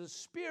according to the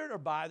Spirit or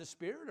by the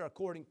Spirit or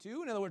according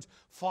to, in other words,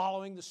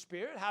 following the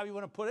Spirit, how you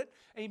want to put it,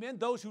 amen,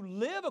 those who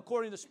live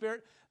according to the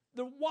Spirit,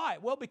 why?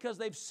 Well, because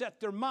they've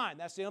set their mind.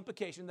 That's the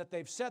implication, that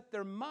they've set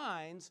their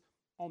minds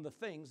on the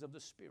things of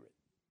the Spirit.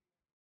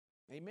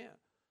 Amen.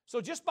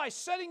 So just by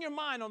setting your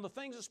mind on the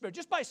things of the Spirit,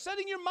 just by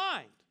setting your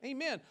mind,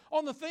 amen,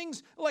 on the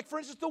things, like for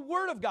instance, the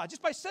Word of God,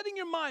 just by setting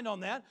your mind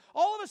on that,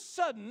 all of a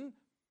sudden,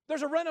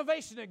 there's a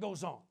renovation that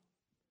goes on.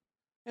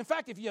 In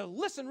fact, if you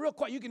listen real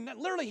quick, you can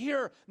literally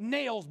hear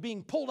nails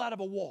being pulled out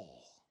of a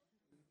wall.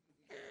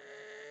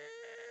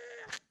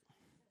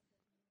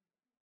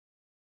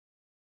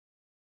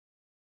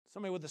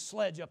 Somebody with a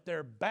sledge up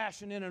there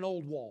bashing in an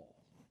old wall.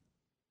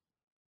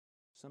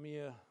 Some of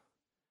you,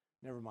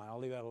 never mind, I'll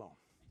leave that alone.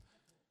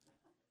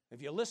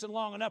 If you listen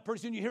long enough,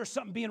 pretty soon you hear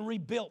something being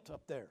rebuilt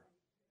up there.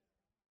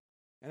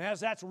 And as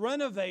that's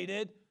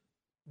renovated,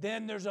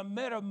 then there's a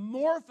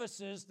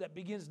metamorphosis that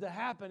begins to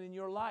happen in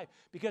your life.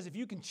 Because if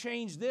you can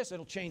change this,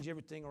 it'll change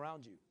everything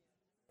around you.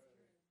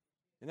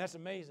 And that's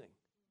amazing.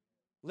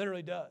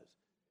 Literally does.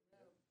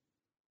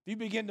 If you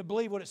begin to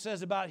believe what it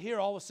says about here,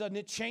 all of a sudden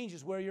it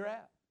changes where you're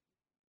at.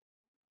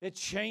 It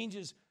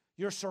changes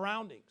your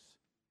surroundings.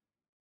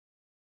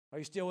 Are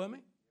you still with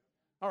me?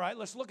 All right,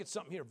 let's look at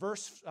something here.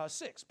 Verse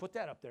 6, put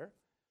that up there.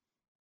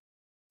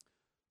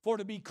 For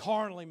to be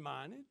carnally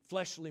minded,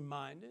 fleshly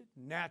minded,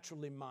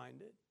 naturally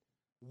minded,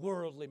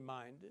 worldly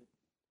minded,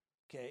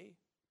 okay?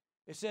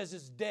 It says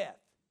it's death,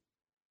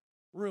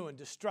 ruin,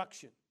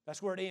 destruction.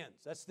 That's where it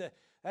ends.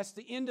 That's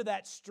the end of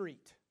that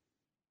street,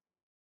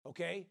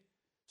 okay?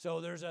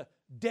 So there's a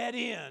dead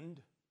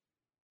end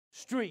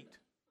street.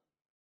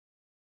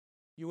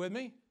 You with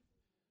me?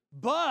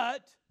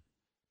 But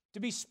to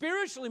be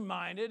spiritually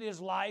minded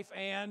is life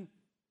and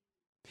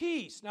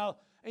peace. Now,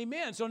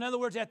 amen. So in other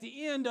words, at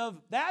the end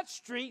of that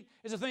street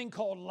is a thing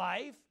called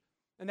life.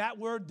 And that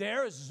word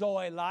there is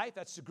Zoe life.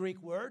 That's the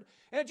Greek word.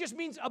 And it just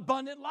means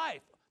abundant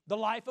life. The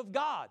life of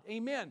God.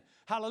 Amen.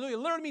 Hallelujah.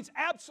 Literally means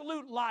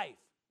absolute life.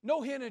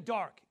 No hint of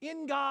dark.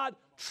 In God,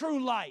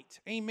 true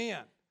light.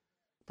 Amen.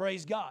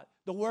 Praise God.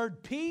 The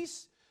word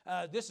peace,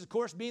 this is, of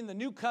course, being the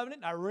new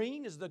covenant.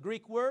 Irene is the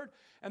Greek word.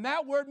 And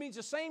that word means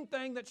the same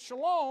thing that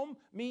shalom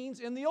means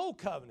in the old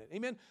covenant.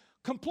 Amen.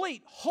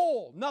 Complete,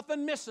 whole,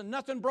 nothing missing,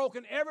 nothing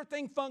broken,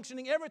 everything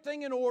functioning,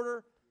 everything in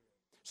order.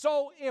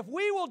 So if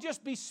we will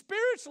just be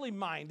spiritually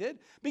minded,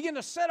 begin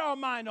to set our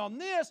mind on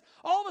this,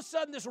 all of a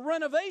sudden this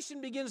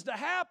renovation begins to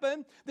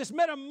happen, this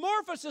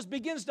metamorphosis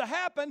begins to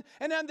happen,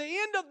 and at the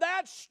end of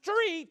that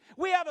street,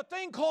 we have a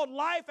thing called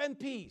life and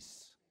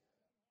peace.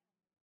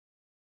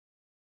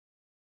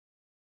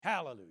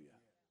 Hallelujah.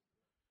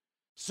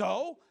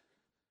 So,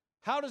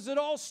 how does it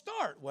all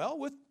start? Well,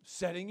 with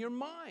setting your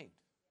mind.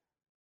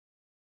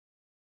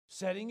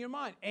 Setting your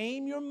mind.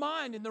 Aim your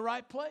mind in the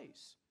right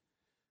place.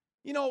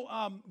 You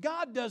know,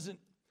 God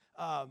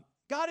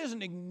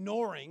isn't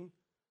ignoring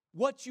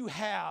what you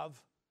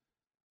have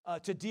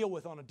to deal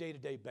with on a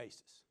day-to-day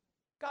basis.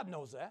 God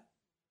knows that.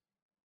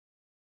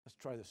 Let's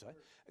try this side.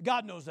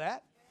 God knows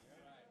that,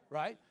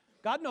 right?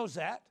 God knows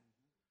that.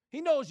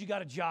 He knows you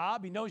got a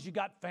job. He knows you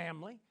got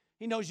family.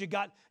 He knows you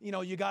got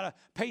to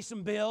pay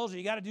some bills, or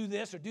you got to do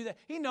this or do that.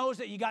 He knows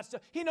that you got stuff.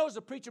 He knows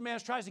the preacher man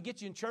tries to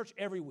get you in church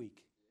every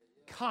week,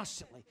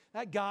 constantly.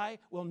 That guy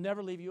will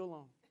never leave you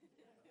alone.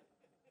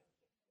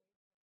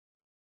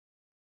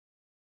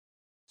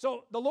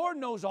 So the Lord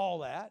knows all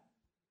that,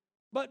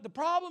 but the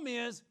problem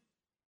is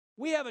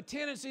we have a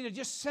tendency to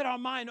just set our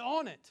mind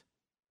on it.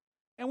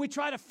 And we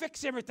try to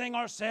fix everything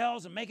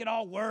ourselves and make it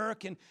all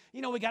work. And,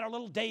 you know, we got our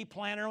little day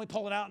planner and we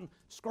pull it out and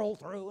scroll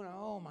through. And,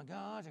 oh, my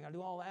gosh, I got to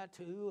do all that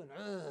too.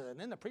 And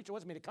then the preacher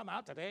wants me to come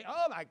out today.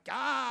 Oh, my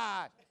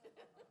God.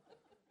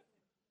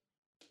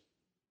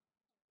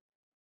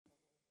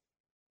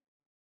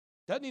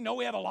 Doesn't he know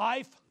we have a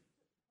life?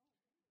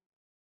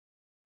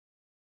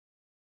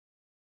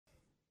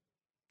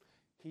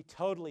 He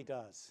totally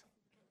does.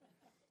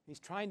 He's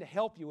trying to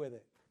help you with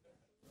it.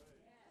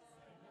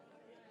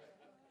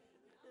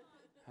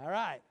 All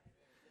right.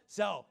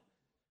 So,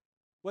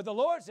 what the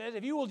Lord says,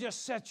 if you will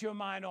just set your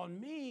mind on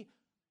me,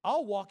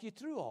 I'll walk you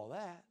through all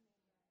that.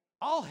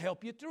 I'll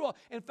help you through all.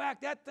 In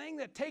fact, that thing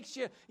that takes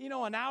you,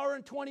 an hour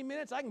and 20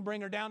 minutes, I can bring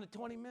her down to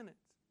 20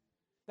 minutes.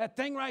 That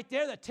thing right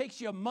there that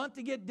takes you a month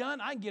to get done,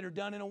 I can get her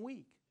done in a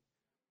week.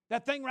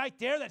 That thing right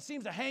there that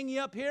seems to hang you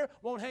up here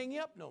won't hang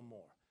you up no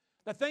more.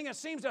 The thing that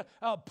seems to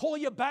pull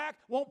you back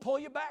won't pull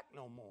you back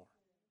no more.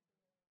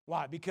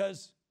 Why?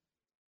 Because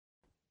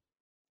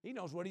he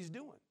knows what he's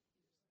doing.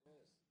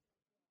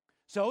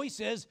 So he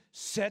says,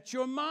 set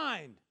your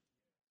mind.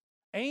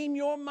 Aim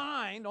your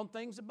mind on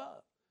things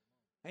above.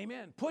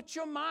 Amen. Put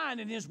your mind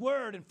in his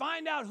word and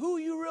find out who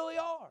you really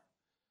are.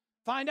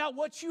 Find out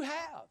what you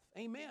have.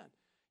 Amen.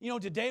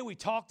 Today we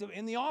talked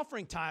in the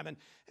offering time and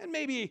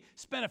maybe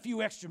spent a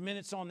few extra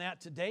minutes on that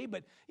today.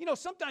 But,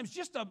 sometimes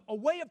just a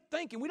way of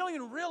thinking. We don't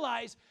even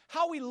realize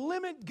how we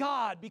limit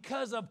God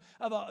because of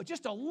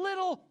just a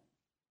little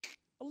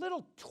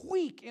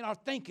tweak in our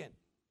thinking.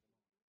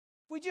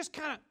 If we just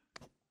kind of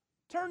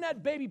turn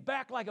that baby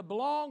back like it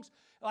belongs,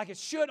 like it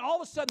should,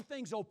 all of a sudden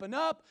things open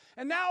up.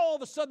 And now all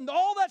of a sudden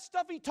all that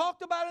stuff he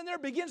talked about in there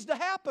begins to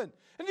happen.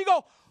 And you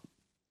go,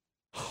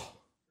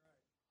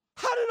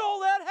 how did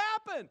all that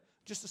happen?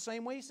 Just the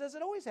same way he says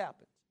it always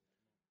happens.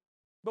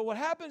 But what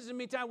happens in the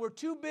meantime, we're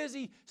too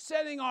busy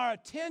setting our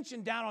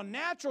attention down on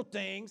natural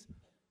things.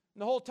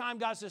 And the whole time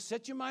God says,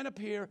 set your mind up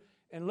here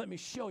and let me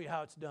show you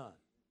how it's done.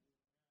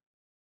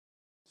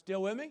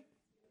 Still with me?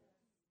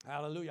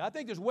 Hallelujah. I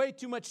think there's way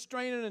too much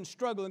straining and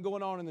struggling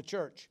going on in the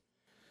church.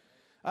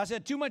 I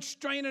said too much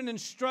straining and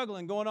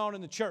struggling going on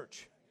in the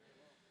church.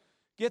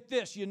 Get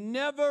this, you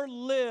never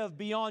live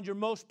beyond your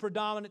most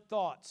predominant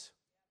thoughts.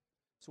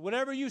 So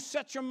whatever you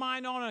set your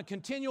mind on a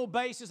continual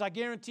basis, I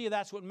guarantee you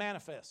that's what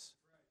manifests.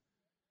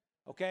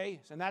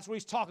 Okay? And that's what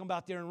he's talking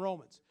about there in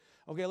Romans.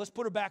 Okay, let's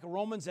put her back in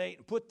Romans 8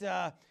 and put,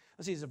 let's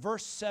see, it's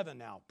verse 7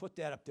 now. Put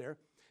that up there. It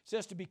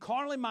says, to be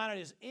carnally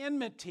minded is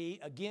enmity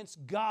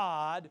against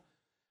God,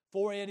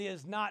 for it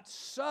is not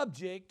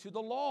subject to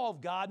the law of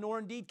God, nor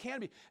indeed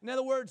can be. In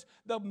other words,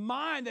 the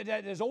mind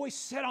that is always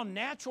set on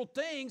natural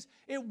things,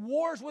 it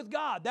wars with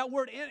God. That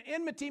word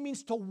enmity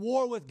means to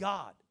war with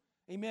God.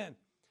 Amen.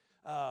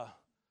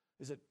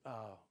 Is it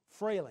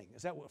frailing?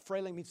 Is that what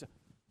frailing means? To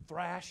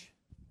thrash,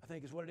 I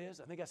think is what it is.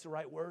 I think that's the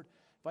right word.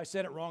 If I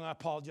said it wrong, I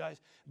apologize.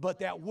 But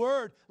that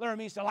word literally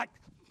means to like.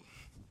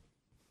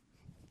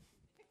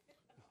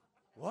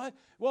 What?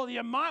 Well,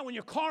 your mind, when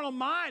your carnal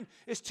mind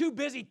is too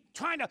busy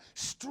trying to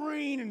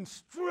strain and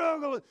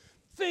struggle and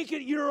think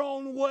it your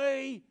own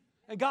way.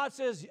 And God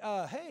says,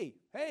 hey,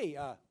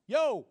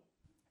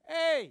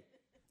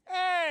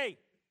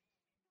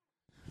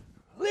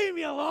 leave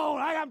me alone.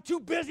 I'm too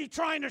busy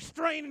trying to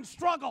strain and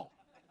struggle.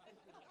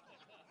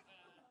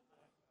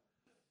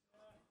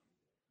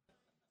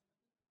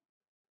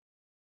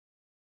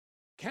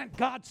 Can't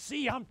God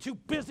see I'm too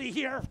busy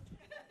here?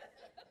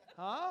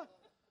 Huh?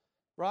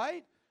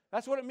 Right?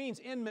 That's what it means,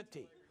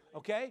 enmity.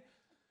 Okay?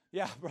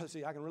 Yeah, brother,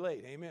 see, I can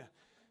relate. Amen.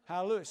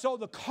 Hallelujah. So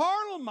the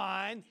carnal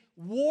mind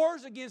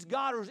wars against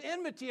God, or is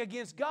enmity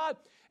against God.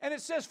 And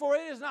it says, for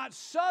it is not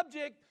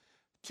subject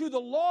to the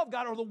law of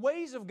God or the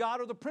ways of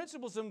God or the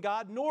principles of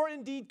God, nor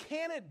indeed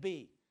can it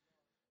be.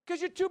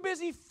 Because you're too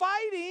busy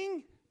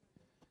fighting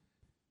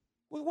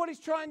with what he's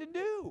trying to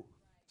do.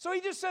 So he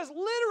just says,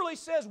 literally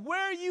says,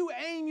 where you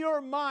aim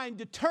your mind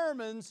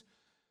determines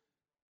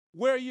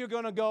where you're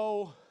going to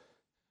go,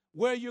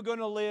 where you're going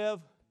to live,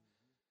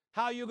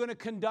 how you're going to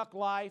conduct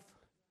life,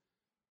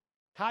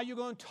 how you're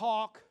going to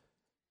talk.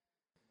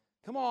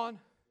 Come on.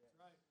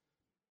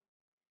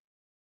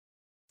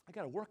 I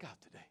got a workout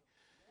today.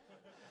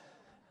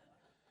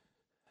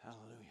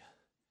 Hallelujah.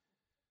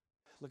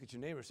 Look at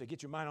your neighbor and say,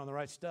 get your mind on the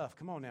right stuff.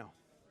 Come on now.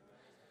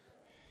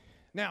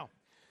 Now,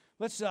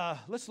 let's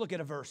look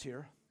at a verse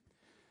here.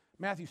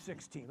 Matthew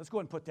 16. Let's go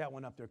ahead and put that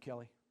one up there,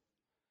 Kelly.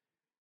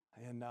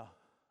 And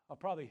I'll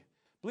probably,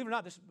 believe it or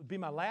not, this would be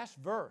my last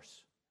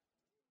verse.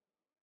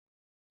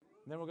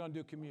 And then we're going to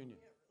do communion.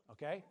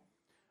 Okay?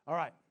 All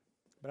right.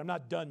 But I'm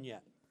not done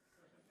yet.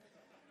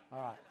 All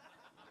right.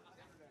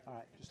 All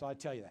right. Just thought I'd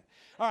tell you that.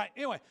 All right.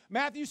 Anyway,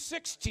 Matthew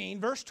 16,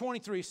 verse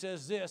 23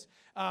 says this.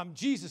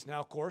 Jesus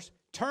now, of course,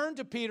 turned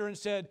to Peter and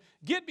said,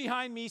 get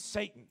behind me,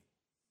 Satan.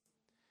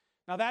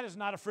 Now, that is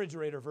not a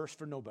refrigerator verse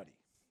for nobody.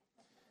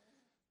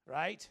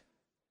 Right?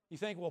 You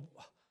think, well,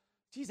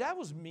 geez, that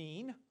was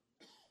mean.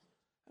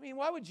 I mean,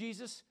 why would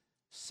Jesus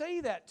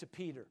say that to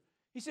Peter?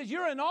 He says,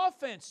 you're an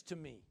offense to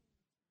me.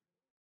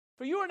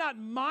 For you are not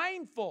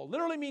mindful.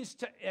 Literally means,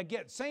 to,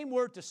 again, same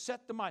word, to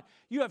set the mind.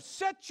 You have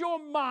set your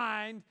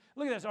mind,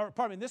 look at this, or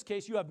pardon me, in this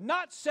case, you have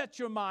not set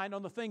your mind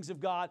on the things of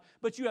God,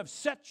 but you have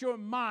set your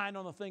mind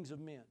on the things of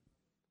men.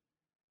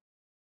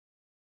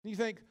 And you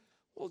think,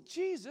 well,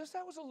 Jesus,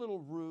 that was a little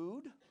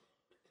rude,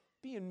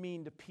 being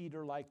mean to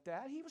Peter like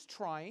that. He was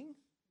trying,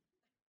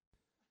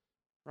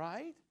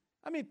 right?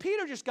 I mean,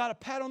 Peter just got a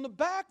pat on the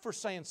back for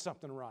saying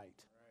something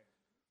right.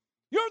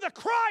 You're the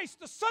Christ,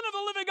 the Son of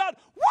the living God.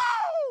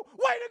 Woo!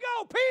 Way to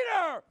go,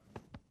 Peter!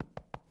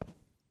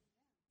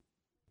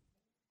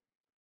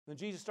 Then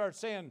Jesus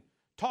started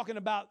talking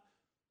about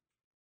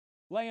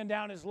laying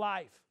down his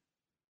life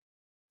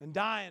and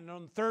dying, and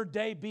on the third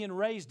day being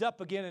raised up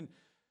again. And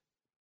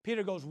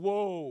Peter goes,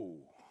 whoa.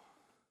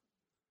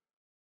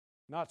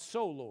 Not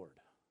so, Lord.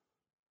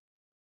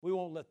 We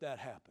won't let that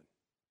happen.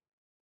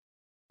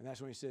 And that's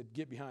when he said,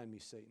 get behind me,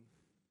 Satan.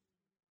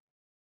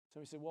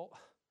 Somebody said, well,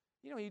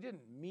 you know, he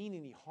didn't mean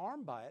any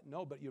harm by it.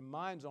 No, but your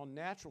mind's on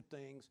natural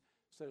things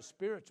instead of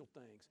spiritual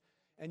things.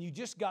 And you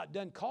just got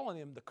done calling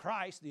him the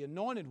Christ, the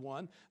anointed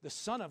one, the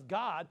Son of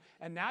God,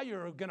 and now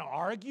you're going to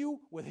argue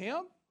with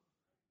him?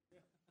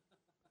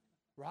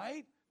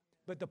 Right?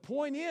 But the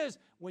point is,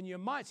 when your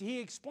mind, see, he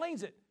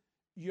explains it,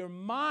 your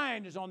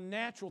mind is on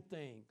natural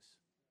things.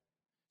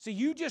 See,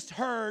 you just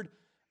heard,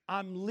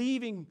 I'm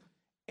leaving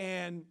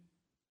and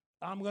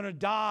I'm going to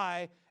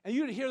die, and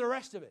you didn't hear the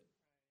rest of it.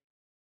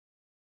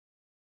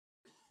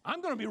 I'm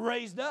going to be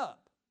raised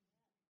up.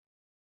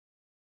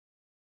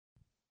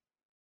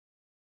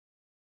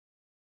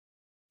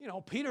 You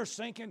know, Peter's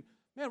thinking,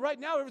 man, right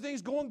now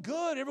everything's going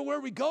good. Everywhere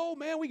we go,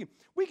 man,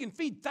 we can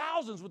feed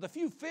thousands with a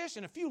few fish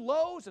and a few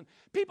loaves, and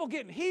people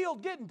getting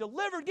healed, getting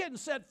delivered, getting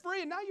set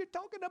free, and now you're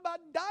talking about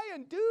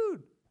dying,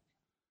 dude.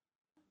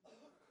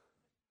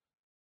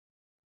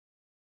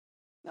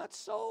 Not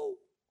so.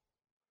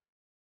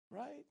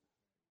 Right?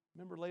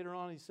 Remember later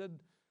on he said,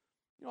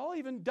 you know, I'll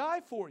even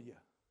die for you.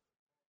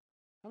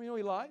 How many know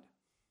he lied?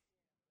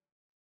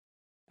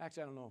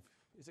 Actually, I don't know.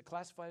 Is it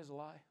classified as a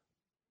lie?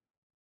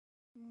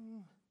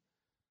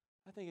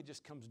 I think it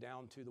just comes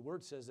down to, the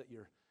word says that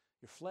your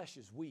flesh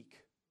is weak.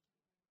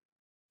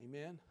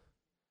 Amen?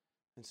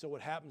 And so what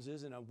happens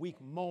is, in a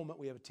weak moment,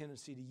 we have a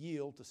tendency to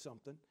yield to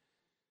something.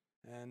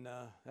 And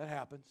that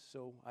happens.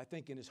 So I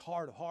think in his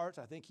heart of hearts,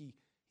 I think he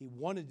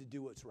wanted to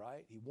do what's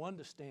right. He wanted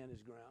to stand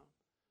his ground.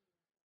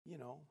 You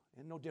know,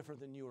 and no different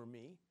than you or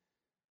me.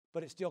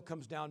 But it still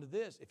comes down to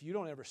this. If you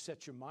don't ever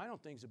set your mind on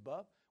things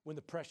above, when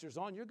the pressure's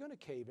on, you're going to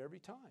cave every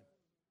time.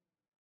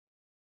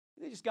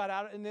 They just got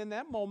out, and in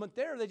that moment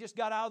there, they just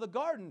got out of the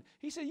garden.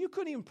 He said, you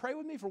couldn't even pray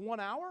with me for 1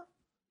 hour?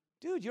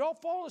 Dude, you're all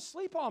falling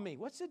asleep on me.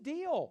 What's the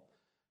deal?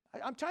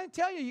 I'm trying to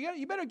tell you,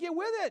 you better get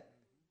with it.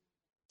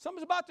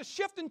 Something's about to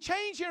shift and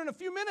change here in a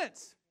few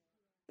minutes.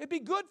 It'd be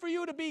good for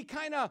you to be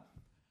kind of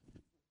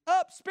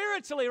up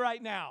spiritually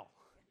right now.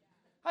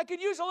 I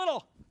could use a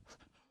little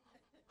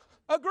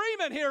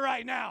agreement here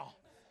right now.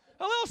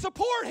 A little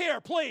support here,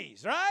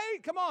 please, right?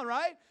 Come on,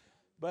 right?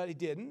 But he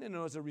didn't, and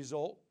as a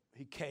result,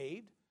 he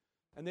caved.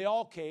 And they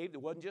all caved.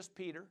 It wasn't just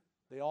Peter.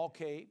 They all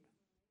caved.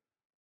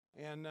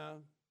 And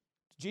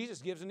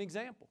Jesus gives an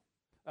example.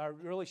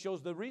 Really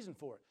shows the reason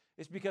for it.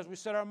 It's because we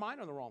set our mind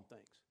on the wrong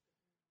things.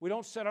 We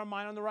don't set our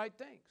mind on the right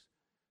things.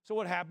 So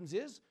what happens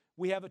is,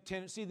 we have a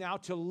tendency now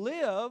to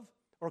live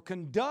or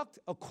conduct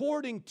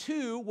according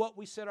to what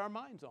we set our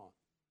minds on.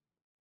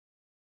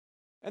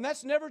 And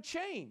that's never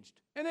changed.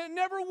 And it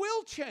never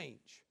will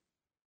change.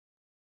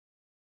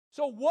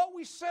 So what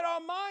we set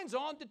our minds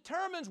on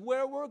determines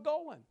where we're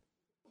going.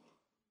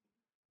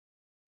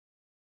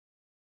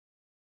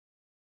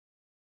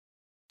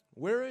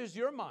 Where is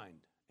your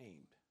mind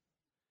aimed?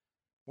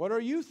 What are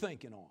you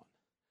thinking on?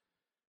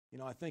 You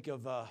know, I think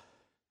of,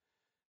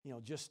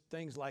 just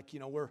things like,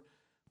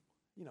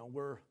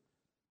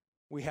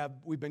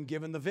 we've been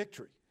given the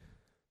victory.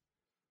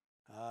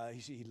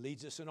 He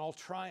leads us in all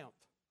triumph.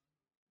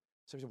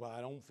 So you say, well,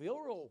 I don't feel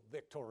real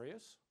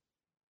victorious.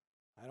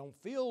 I don't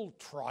feel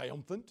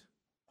triumphant.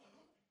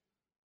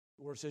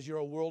 The word says you're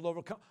a world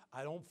overcome.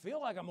 I don't feel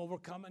like I'm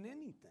overcoming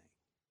anything.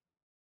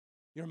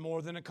 You're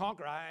more than a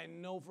conqueror. I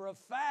know for a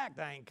fact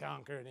I ain't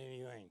conquered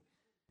anything.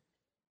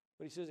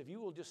 But he says if you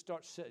will just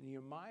start setting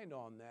your mind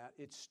on that,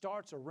 it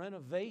starts a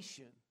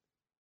renovation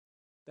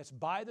that's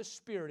by the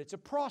Spirit. It's a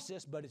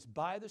process, but it's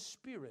by the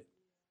Spirit.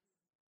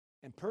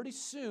 And pretty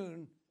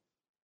soon,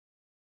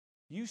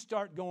 you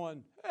start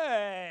going,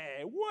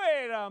 hey,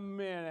 wait a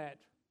minute.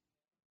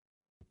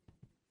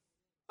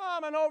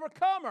 I'm an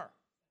overcomer.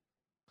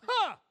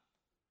 Huh.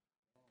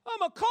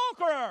 I'm a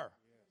conqueror.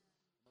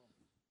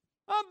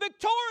 I'm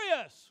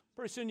victorious.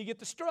 Pretty soon you get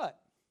the strut.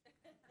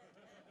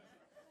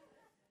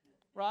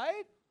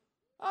 Right?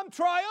 I'm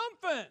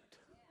triumphant.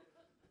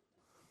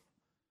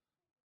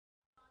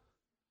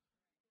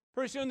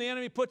 Pretty soon the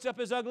enemy puts up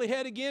his ugly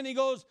head again. He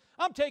goes,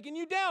 I'm taking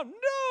you down.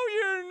 No,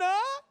 you're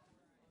not.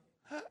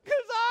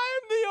 Because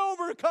I'm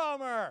the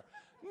overcomer,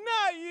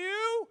 not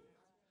you.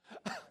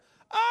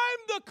 I'm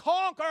the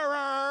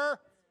conqueror.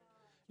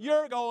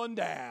 You're going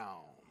down.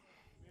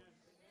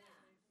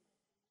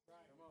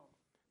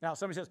 Now,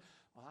 somebody says,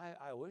 well,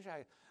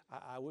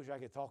 I wish I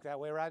could talk that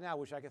way right now. I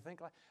wish I could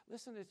think like,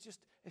 listen,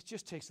 it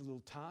just takes a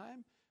little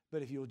time.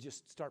 But if you'll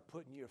just start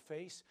putting your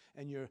face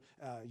and your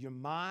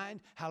mind,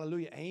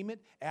 hallelujah, aim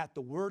it at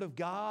the Word of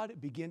God,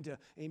 begin to,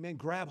 amen,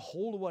 grab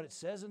hold of what it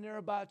says in there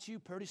about you,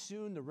 pretty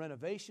soon the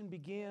renovation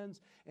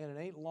begins, and it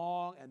ain't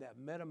long, and that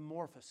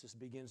metamorphosis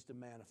begins to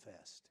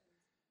manifest.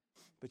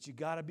 But you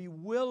got to be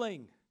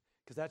willing,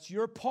 because that's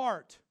your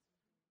part.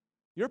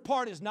 Your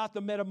part is not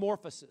the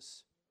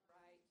metamorphosis.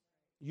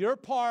 Your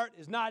part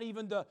is not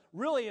even the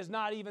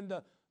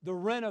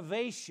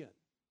renovation.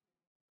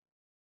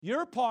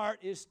 Your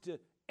part is to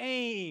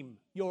aim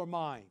your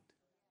mind.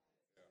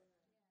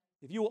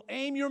 If you will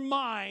aim your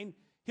mind,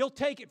 He'll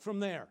take it from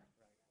there.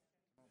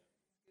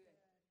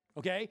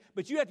 Okay?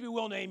 But you have to be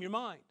willing to aim your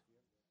mind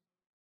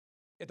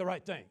at the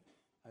right thing.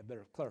 I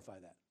better clarify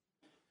that.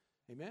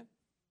 Amen?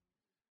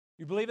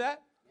 You believe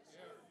that?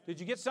 Yes. Did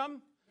you get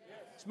something?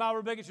 Yes. Smile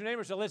real big at your neighbor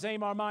and say, let's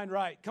aim our mind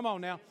right. Come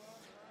on now.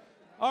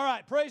 All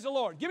right, praise the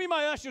Lord. Give me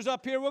my ushers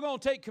up here. We're going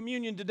to take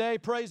communion today.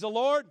 Praise the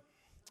Lord.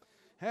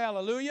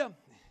 Hallelujah.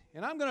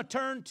 And I'm going to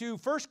turn to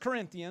 1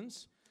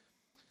 Corinthians.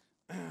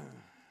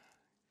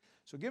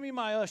 So give me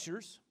my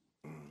ushers.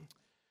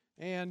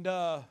 And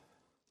I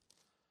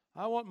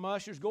want my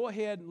ushers,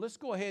 let's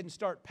go ahead and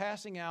start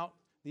passing out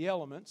the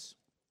elements.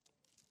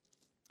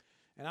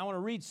 And I want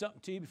to read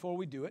something to you before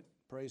we do it.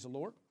 Praise the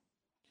Lord.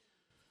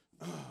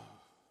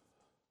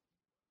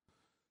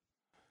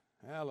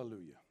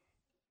 Hallelujah.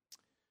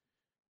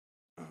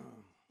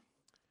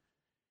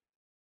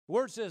 The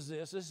Word says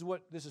this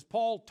is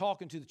Paul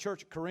talking to the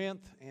church at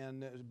Corinth,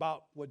 and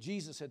about what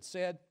Jesus had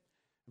said.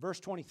 Verse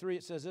 23,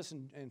 it says this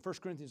in 1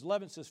 Corinthians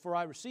 11, it says, For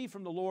I received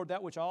from the Lord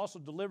that which I also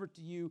delivered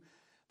to you,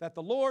 that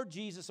the Lord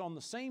Jesus, on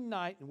the same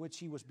night in which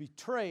He was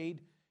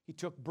betrayed, He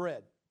took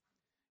bread.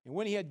 And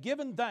when He had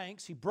given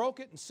thanks, He broke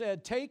it and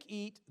said, Take,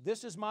 eat,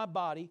 this is my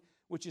body,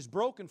 which is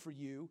broken for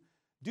you.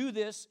 Do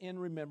this in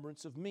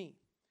remembrance of me.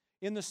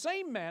 In the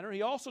same manner,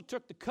 He also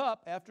took the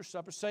cup after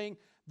supper, saying,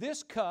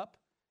 This cup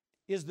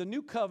is the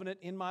new covenant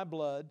in my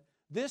blood.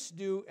 This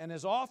do, and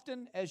as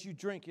often as you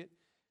drink it,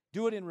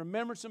 do it in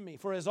remembrance of me.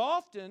 For as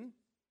often,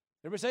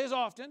 everybody say as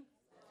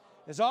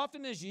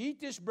often as you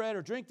eat this bread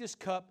or drink this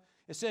cup,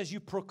 it says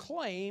you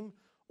proclaim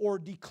or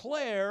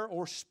declare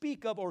or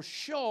speak of or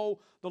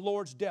show the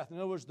Lord's death. In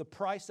other words, the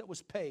price that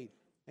was paid.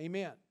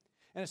 Amen.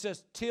 And it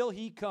says, till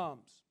He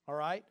comes. All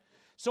right?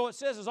 So it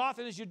says as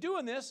often as you're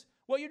doing this,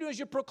 what you're doing is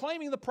you're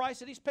proclaiming the price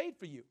that He's paid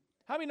for you.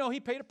 How many know He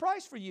paid a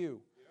price for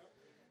you?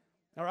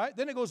 All right,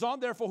 then it goes on,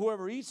 therefore,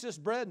 whoever eats this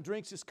bread and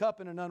drinks this cup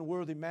in an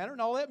unworthy manner,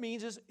 and all that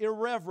means is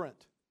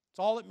irreverent. That's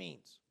all it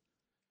means.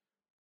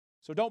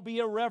 So don't be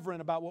irreverent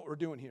about what we're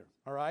doing here,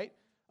 all right?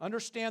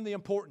 Understand the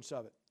importance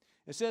of it.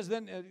 It says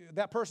then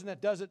that person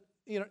that does it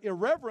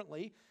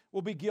irreverently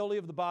will be guilty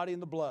of the body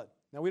and the blood.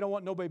 Now, we don't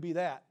want nobody to be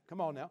that. Come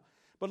on now.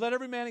 But let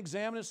every man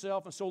examine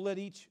himself, and so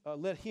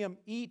let him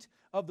eat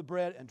of the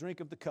bread and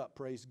drink of the cup.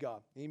 Praise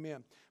God.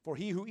 Amen. For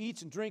he who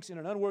eats and drinks in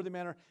an unworthy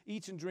manner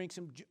eats and drinks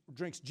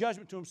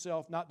judgment to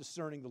himself, not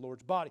discerning the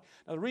Lord's body.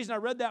 Now, the reason I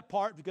read that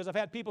part, because I've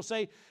had people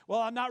say, well,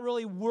 I'm not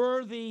really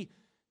worthy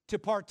to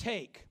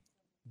partake.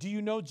 Do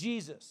you know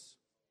Jesus?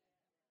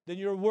 Then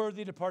you're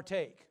worthy to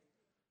partake.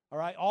 All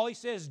right? All he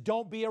says is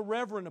don't be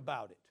irreverent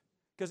about it.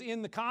 Because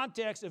in the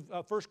context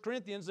of 1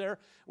 Corinthians there,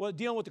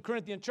 dealing with the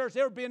Corinthian church,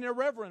 they were being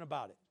irreverent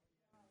about it.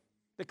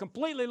 They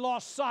completely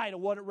lost sight of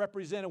what it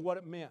represented, what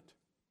it meant.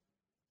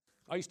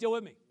 Are you still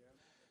with me?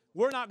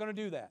 We're not going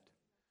to do that.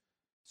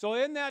 So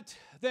in that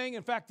thing,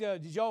 in fact,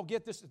 did y'all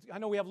get this? I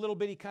know we have little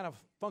bitty kind of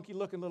funky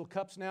looking little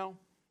cups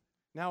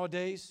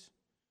nowadays.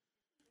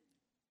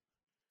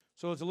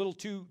 So it's a little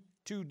two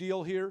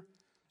deal here.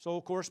 So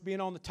of course,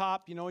 being on the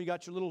top, you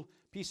got your little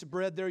piece of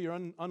bread there, your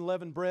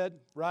unleavened bread,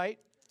 right?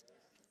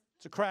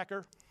 It's a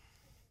cracker,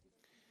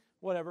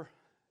 whatever,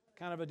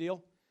 kind of a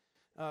deal,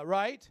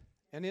 right?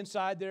 And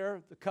inside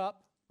there, the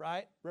cup,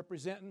 right,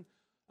 representing,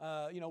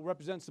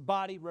 represents the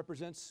body,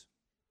 represents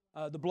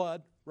the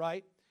blood,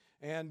 right?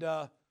 And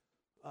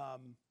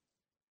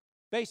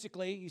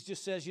basically, he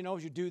just says,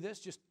 as you do this,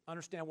 just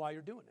understand why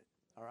you're doing it,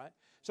 all right?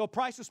 So a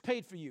price was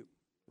paid for you,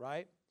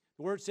 right?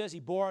 The Word says he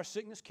bore our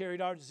sickness,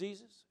 carried our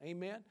diseases,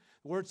 amen?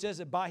 The Word says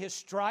that by his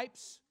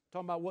stripes,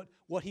 talking about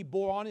what he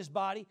bore on his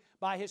body,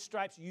 by his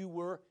stripes you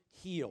were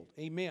healed,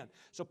 amen?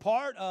 So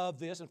part of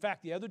this, in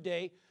fact, the other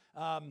day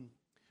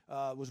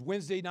was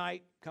Wednesday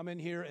night, come in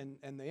here,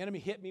 and the enemy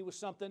hit me with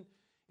something,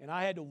 and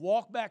I had to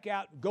walk back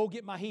out, go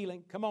get my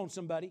healing. Come on,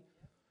 somebody.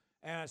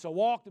 And so I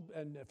walked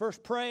and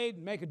first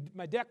prayed,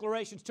 my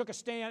declarations, took a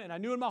stand, and I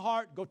knew in my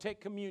heart, go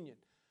take communion.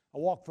 I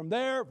walked from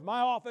there, from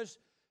my office,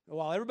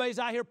 while everybody's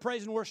out here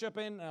praising and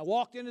worshiping, and I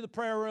walked into the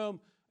prayer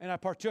room, and I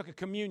partook of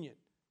communion.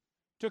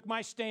 Took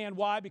my stand.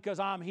 Why? Because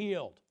I'm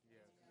healed.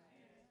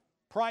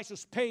 Price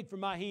was paid for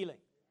my healing.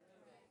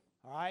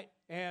 All right?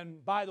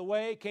 And by the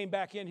way, came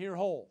back in here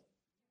whole.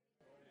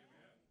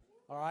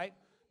 All right?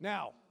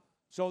 Now,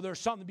 so there's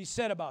something to be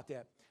said about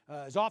that.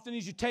 As often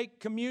as you take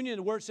communion,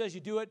 the Word says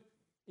you do it,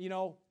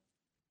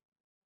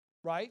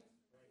 right?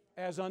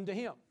 As unto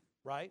Him,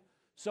 right?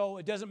 So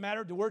it doesn't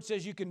matter. The Word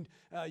says you can,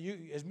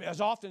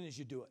 as often as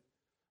you do it.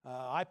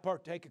 I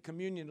partake of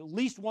communion at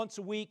least once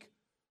a week,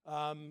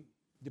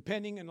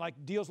 depending, and like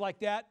deals like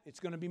that, it's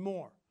going to be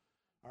more,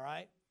 all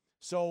right?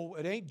 So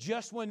it ain't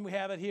just when we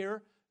have it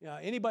here.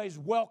 Anybody's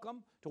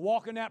welcome to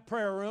walk in that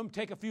prayer room,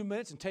 take a few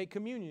minutes, and take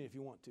communion if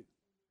you want to,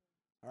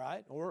 all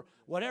right? Or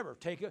whatever,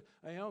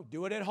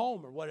 do it at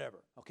home or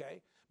whatever,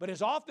 okay? But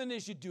as often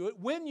as you do it,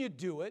 when you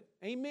do it,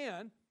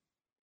 amen,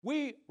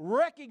 we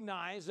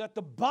recognize that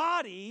the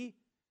body,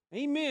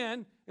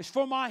 amen, is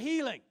for my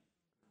healing,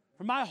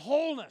 for my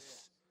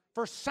wholeness,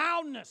 for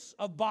soundness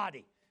of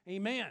body,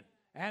 amen,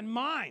 and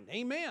mind,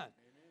 amen.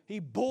 He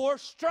bore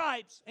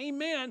stripes,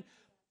 amen,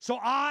 so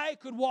I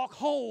could walk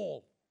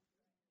whole.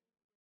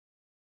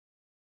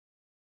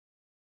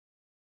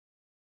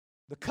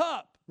 The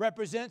cup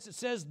represents, it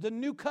says, the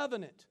new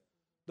covenant,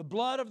 the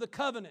blood of the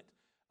covenant.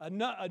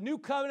 A new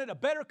covenant, a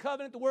better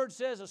covenant, the Word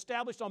says,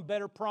 established on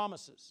better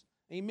promises.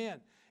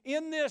 Amen.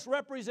 In this,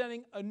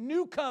 representing a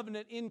new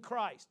covenant in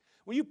Christ.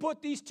 When you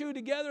put these two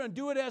together and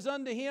do it as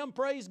unto Him,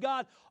 praise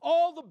God,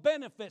 all the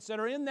benefits that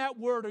are in that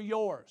word are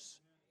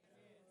yours.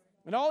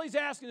 And all He's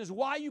asking is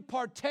why you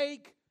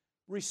partake,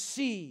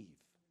 receive.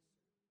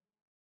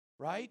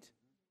 Right?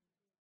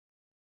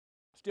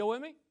 Still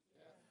with me?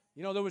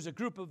 There was a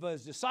group of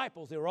His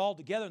disciples. They were all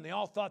together, and they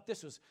all thought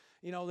this was,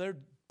 they're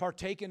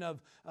partaking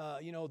of,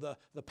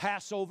 the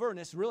Passover, and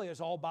this really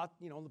is all about,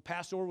 the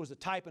Passover was a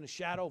type and a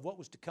shadow of what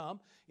was to come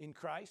in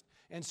Christ.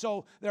 And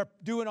so they're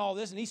doing all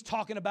this, and He's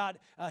talking about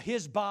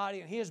His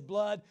body and His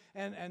blood,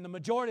 and the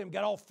majority of them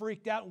got all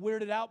freaked out and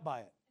weirded out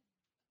by it.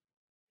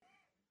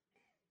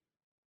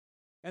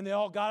 And they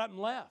all got up and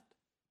left.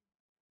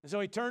 And so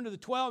He turned to the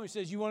 12, and He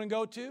says, you want to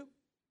go too?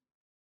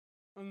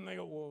 And they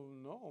go, well,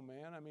 no,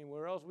 man. I mean,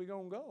 where else are we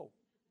going to go?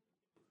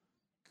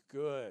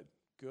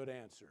 Good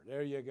answer.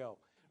 There you go.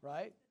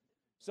 Right?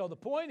 So the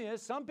point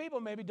is, some people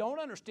maybe don't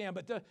understand,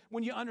 but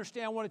when you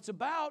understand what it's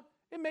about,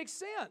 it makes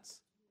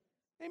sense.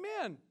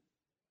 Amen.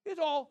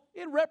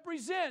 It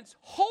represents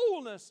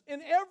wholeness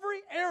in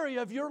every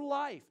area of your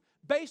life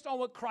based on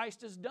what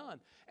Christ has done.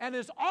 And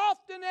as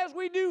often as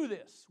we do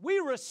this, we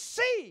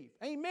receive,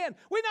 amen.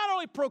 We not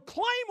only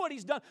proclaim what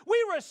He's done, we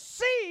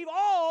receive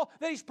all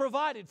that He's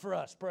provided for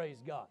us,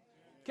 praise God.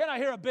 Can I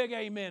hear a big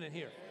amen in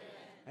here?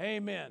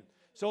 Amen.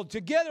 So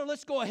together,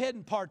 let's go ahead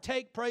and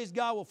partake. Praise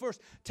God. We'll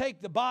first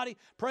take the body.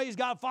 Praise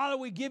God. Father,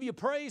 we give you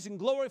praise and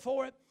glory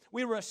for it.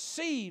 We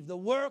receive the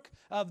work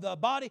of the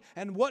body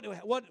and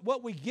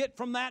what we get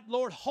from that,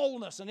 Lord,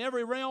 wholeness in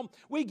every realm.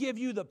 We give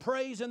you the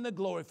praise and the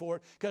glory for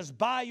it because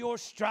by your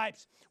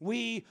stripes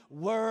we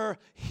were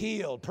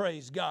healed.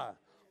 Praise God.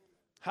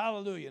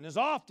 Hallelujah. And as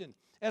often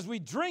as we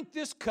drink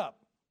this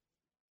cup,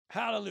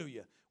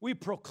 hallelujah, we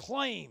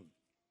proclaim,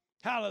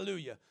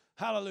 hallelujah,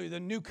 hallelujah, the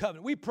new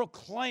covenant. We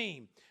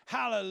proclaim,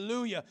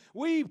 hallelujah,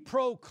 we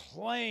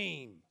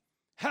proclaim,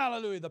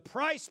 hallelujah, the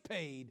price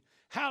paid,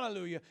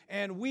 hallelujah,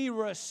 and we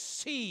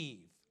receive,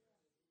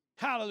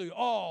 hallelujah,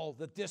 all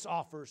that this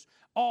offers,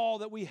 all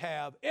that we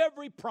have,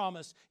 every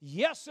promise,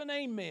 yes and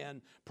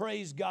amen.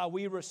 Praise God,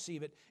 we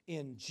receive it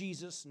in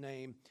Jesus'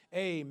 name.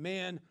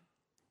 Amen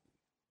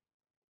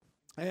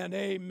and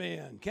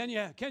amen. Can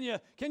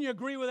you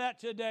agree with that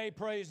today?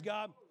 Praise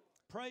God.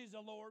 Praise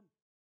the Lord.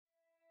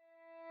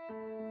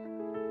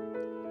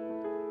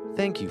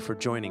 Thank you for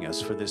joining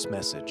us for this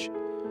message.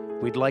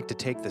 We'd like to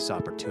take this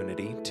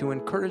opportunity to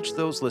encourage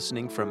those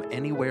listening from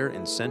anywhere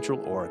in Central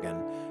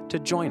Oregon to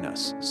join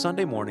us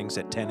Sunday mornings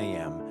at 10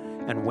 a.m.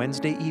 and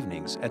Wednesday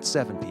evenings at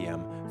 7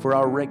 p.m. for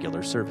our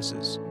regular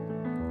services.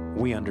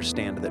 We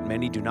understand that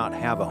many do not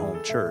have a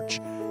home church,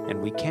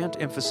 and we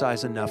can't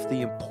emphasize enough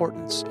the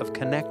importance of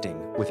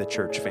connecting with a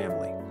church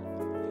family.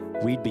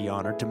 We'd be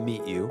honored to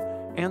meet you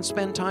and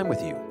spend time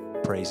with you,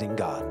 praising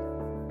God.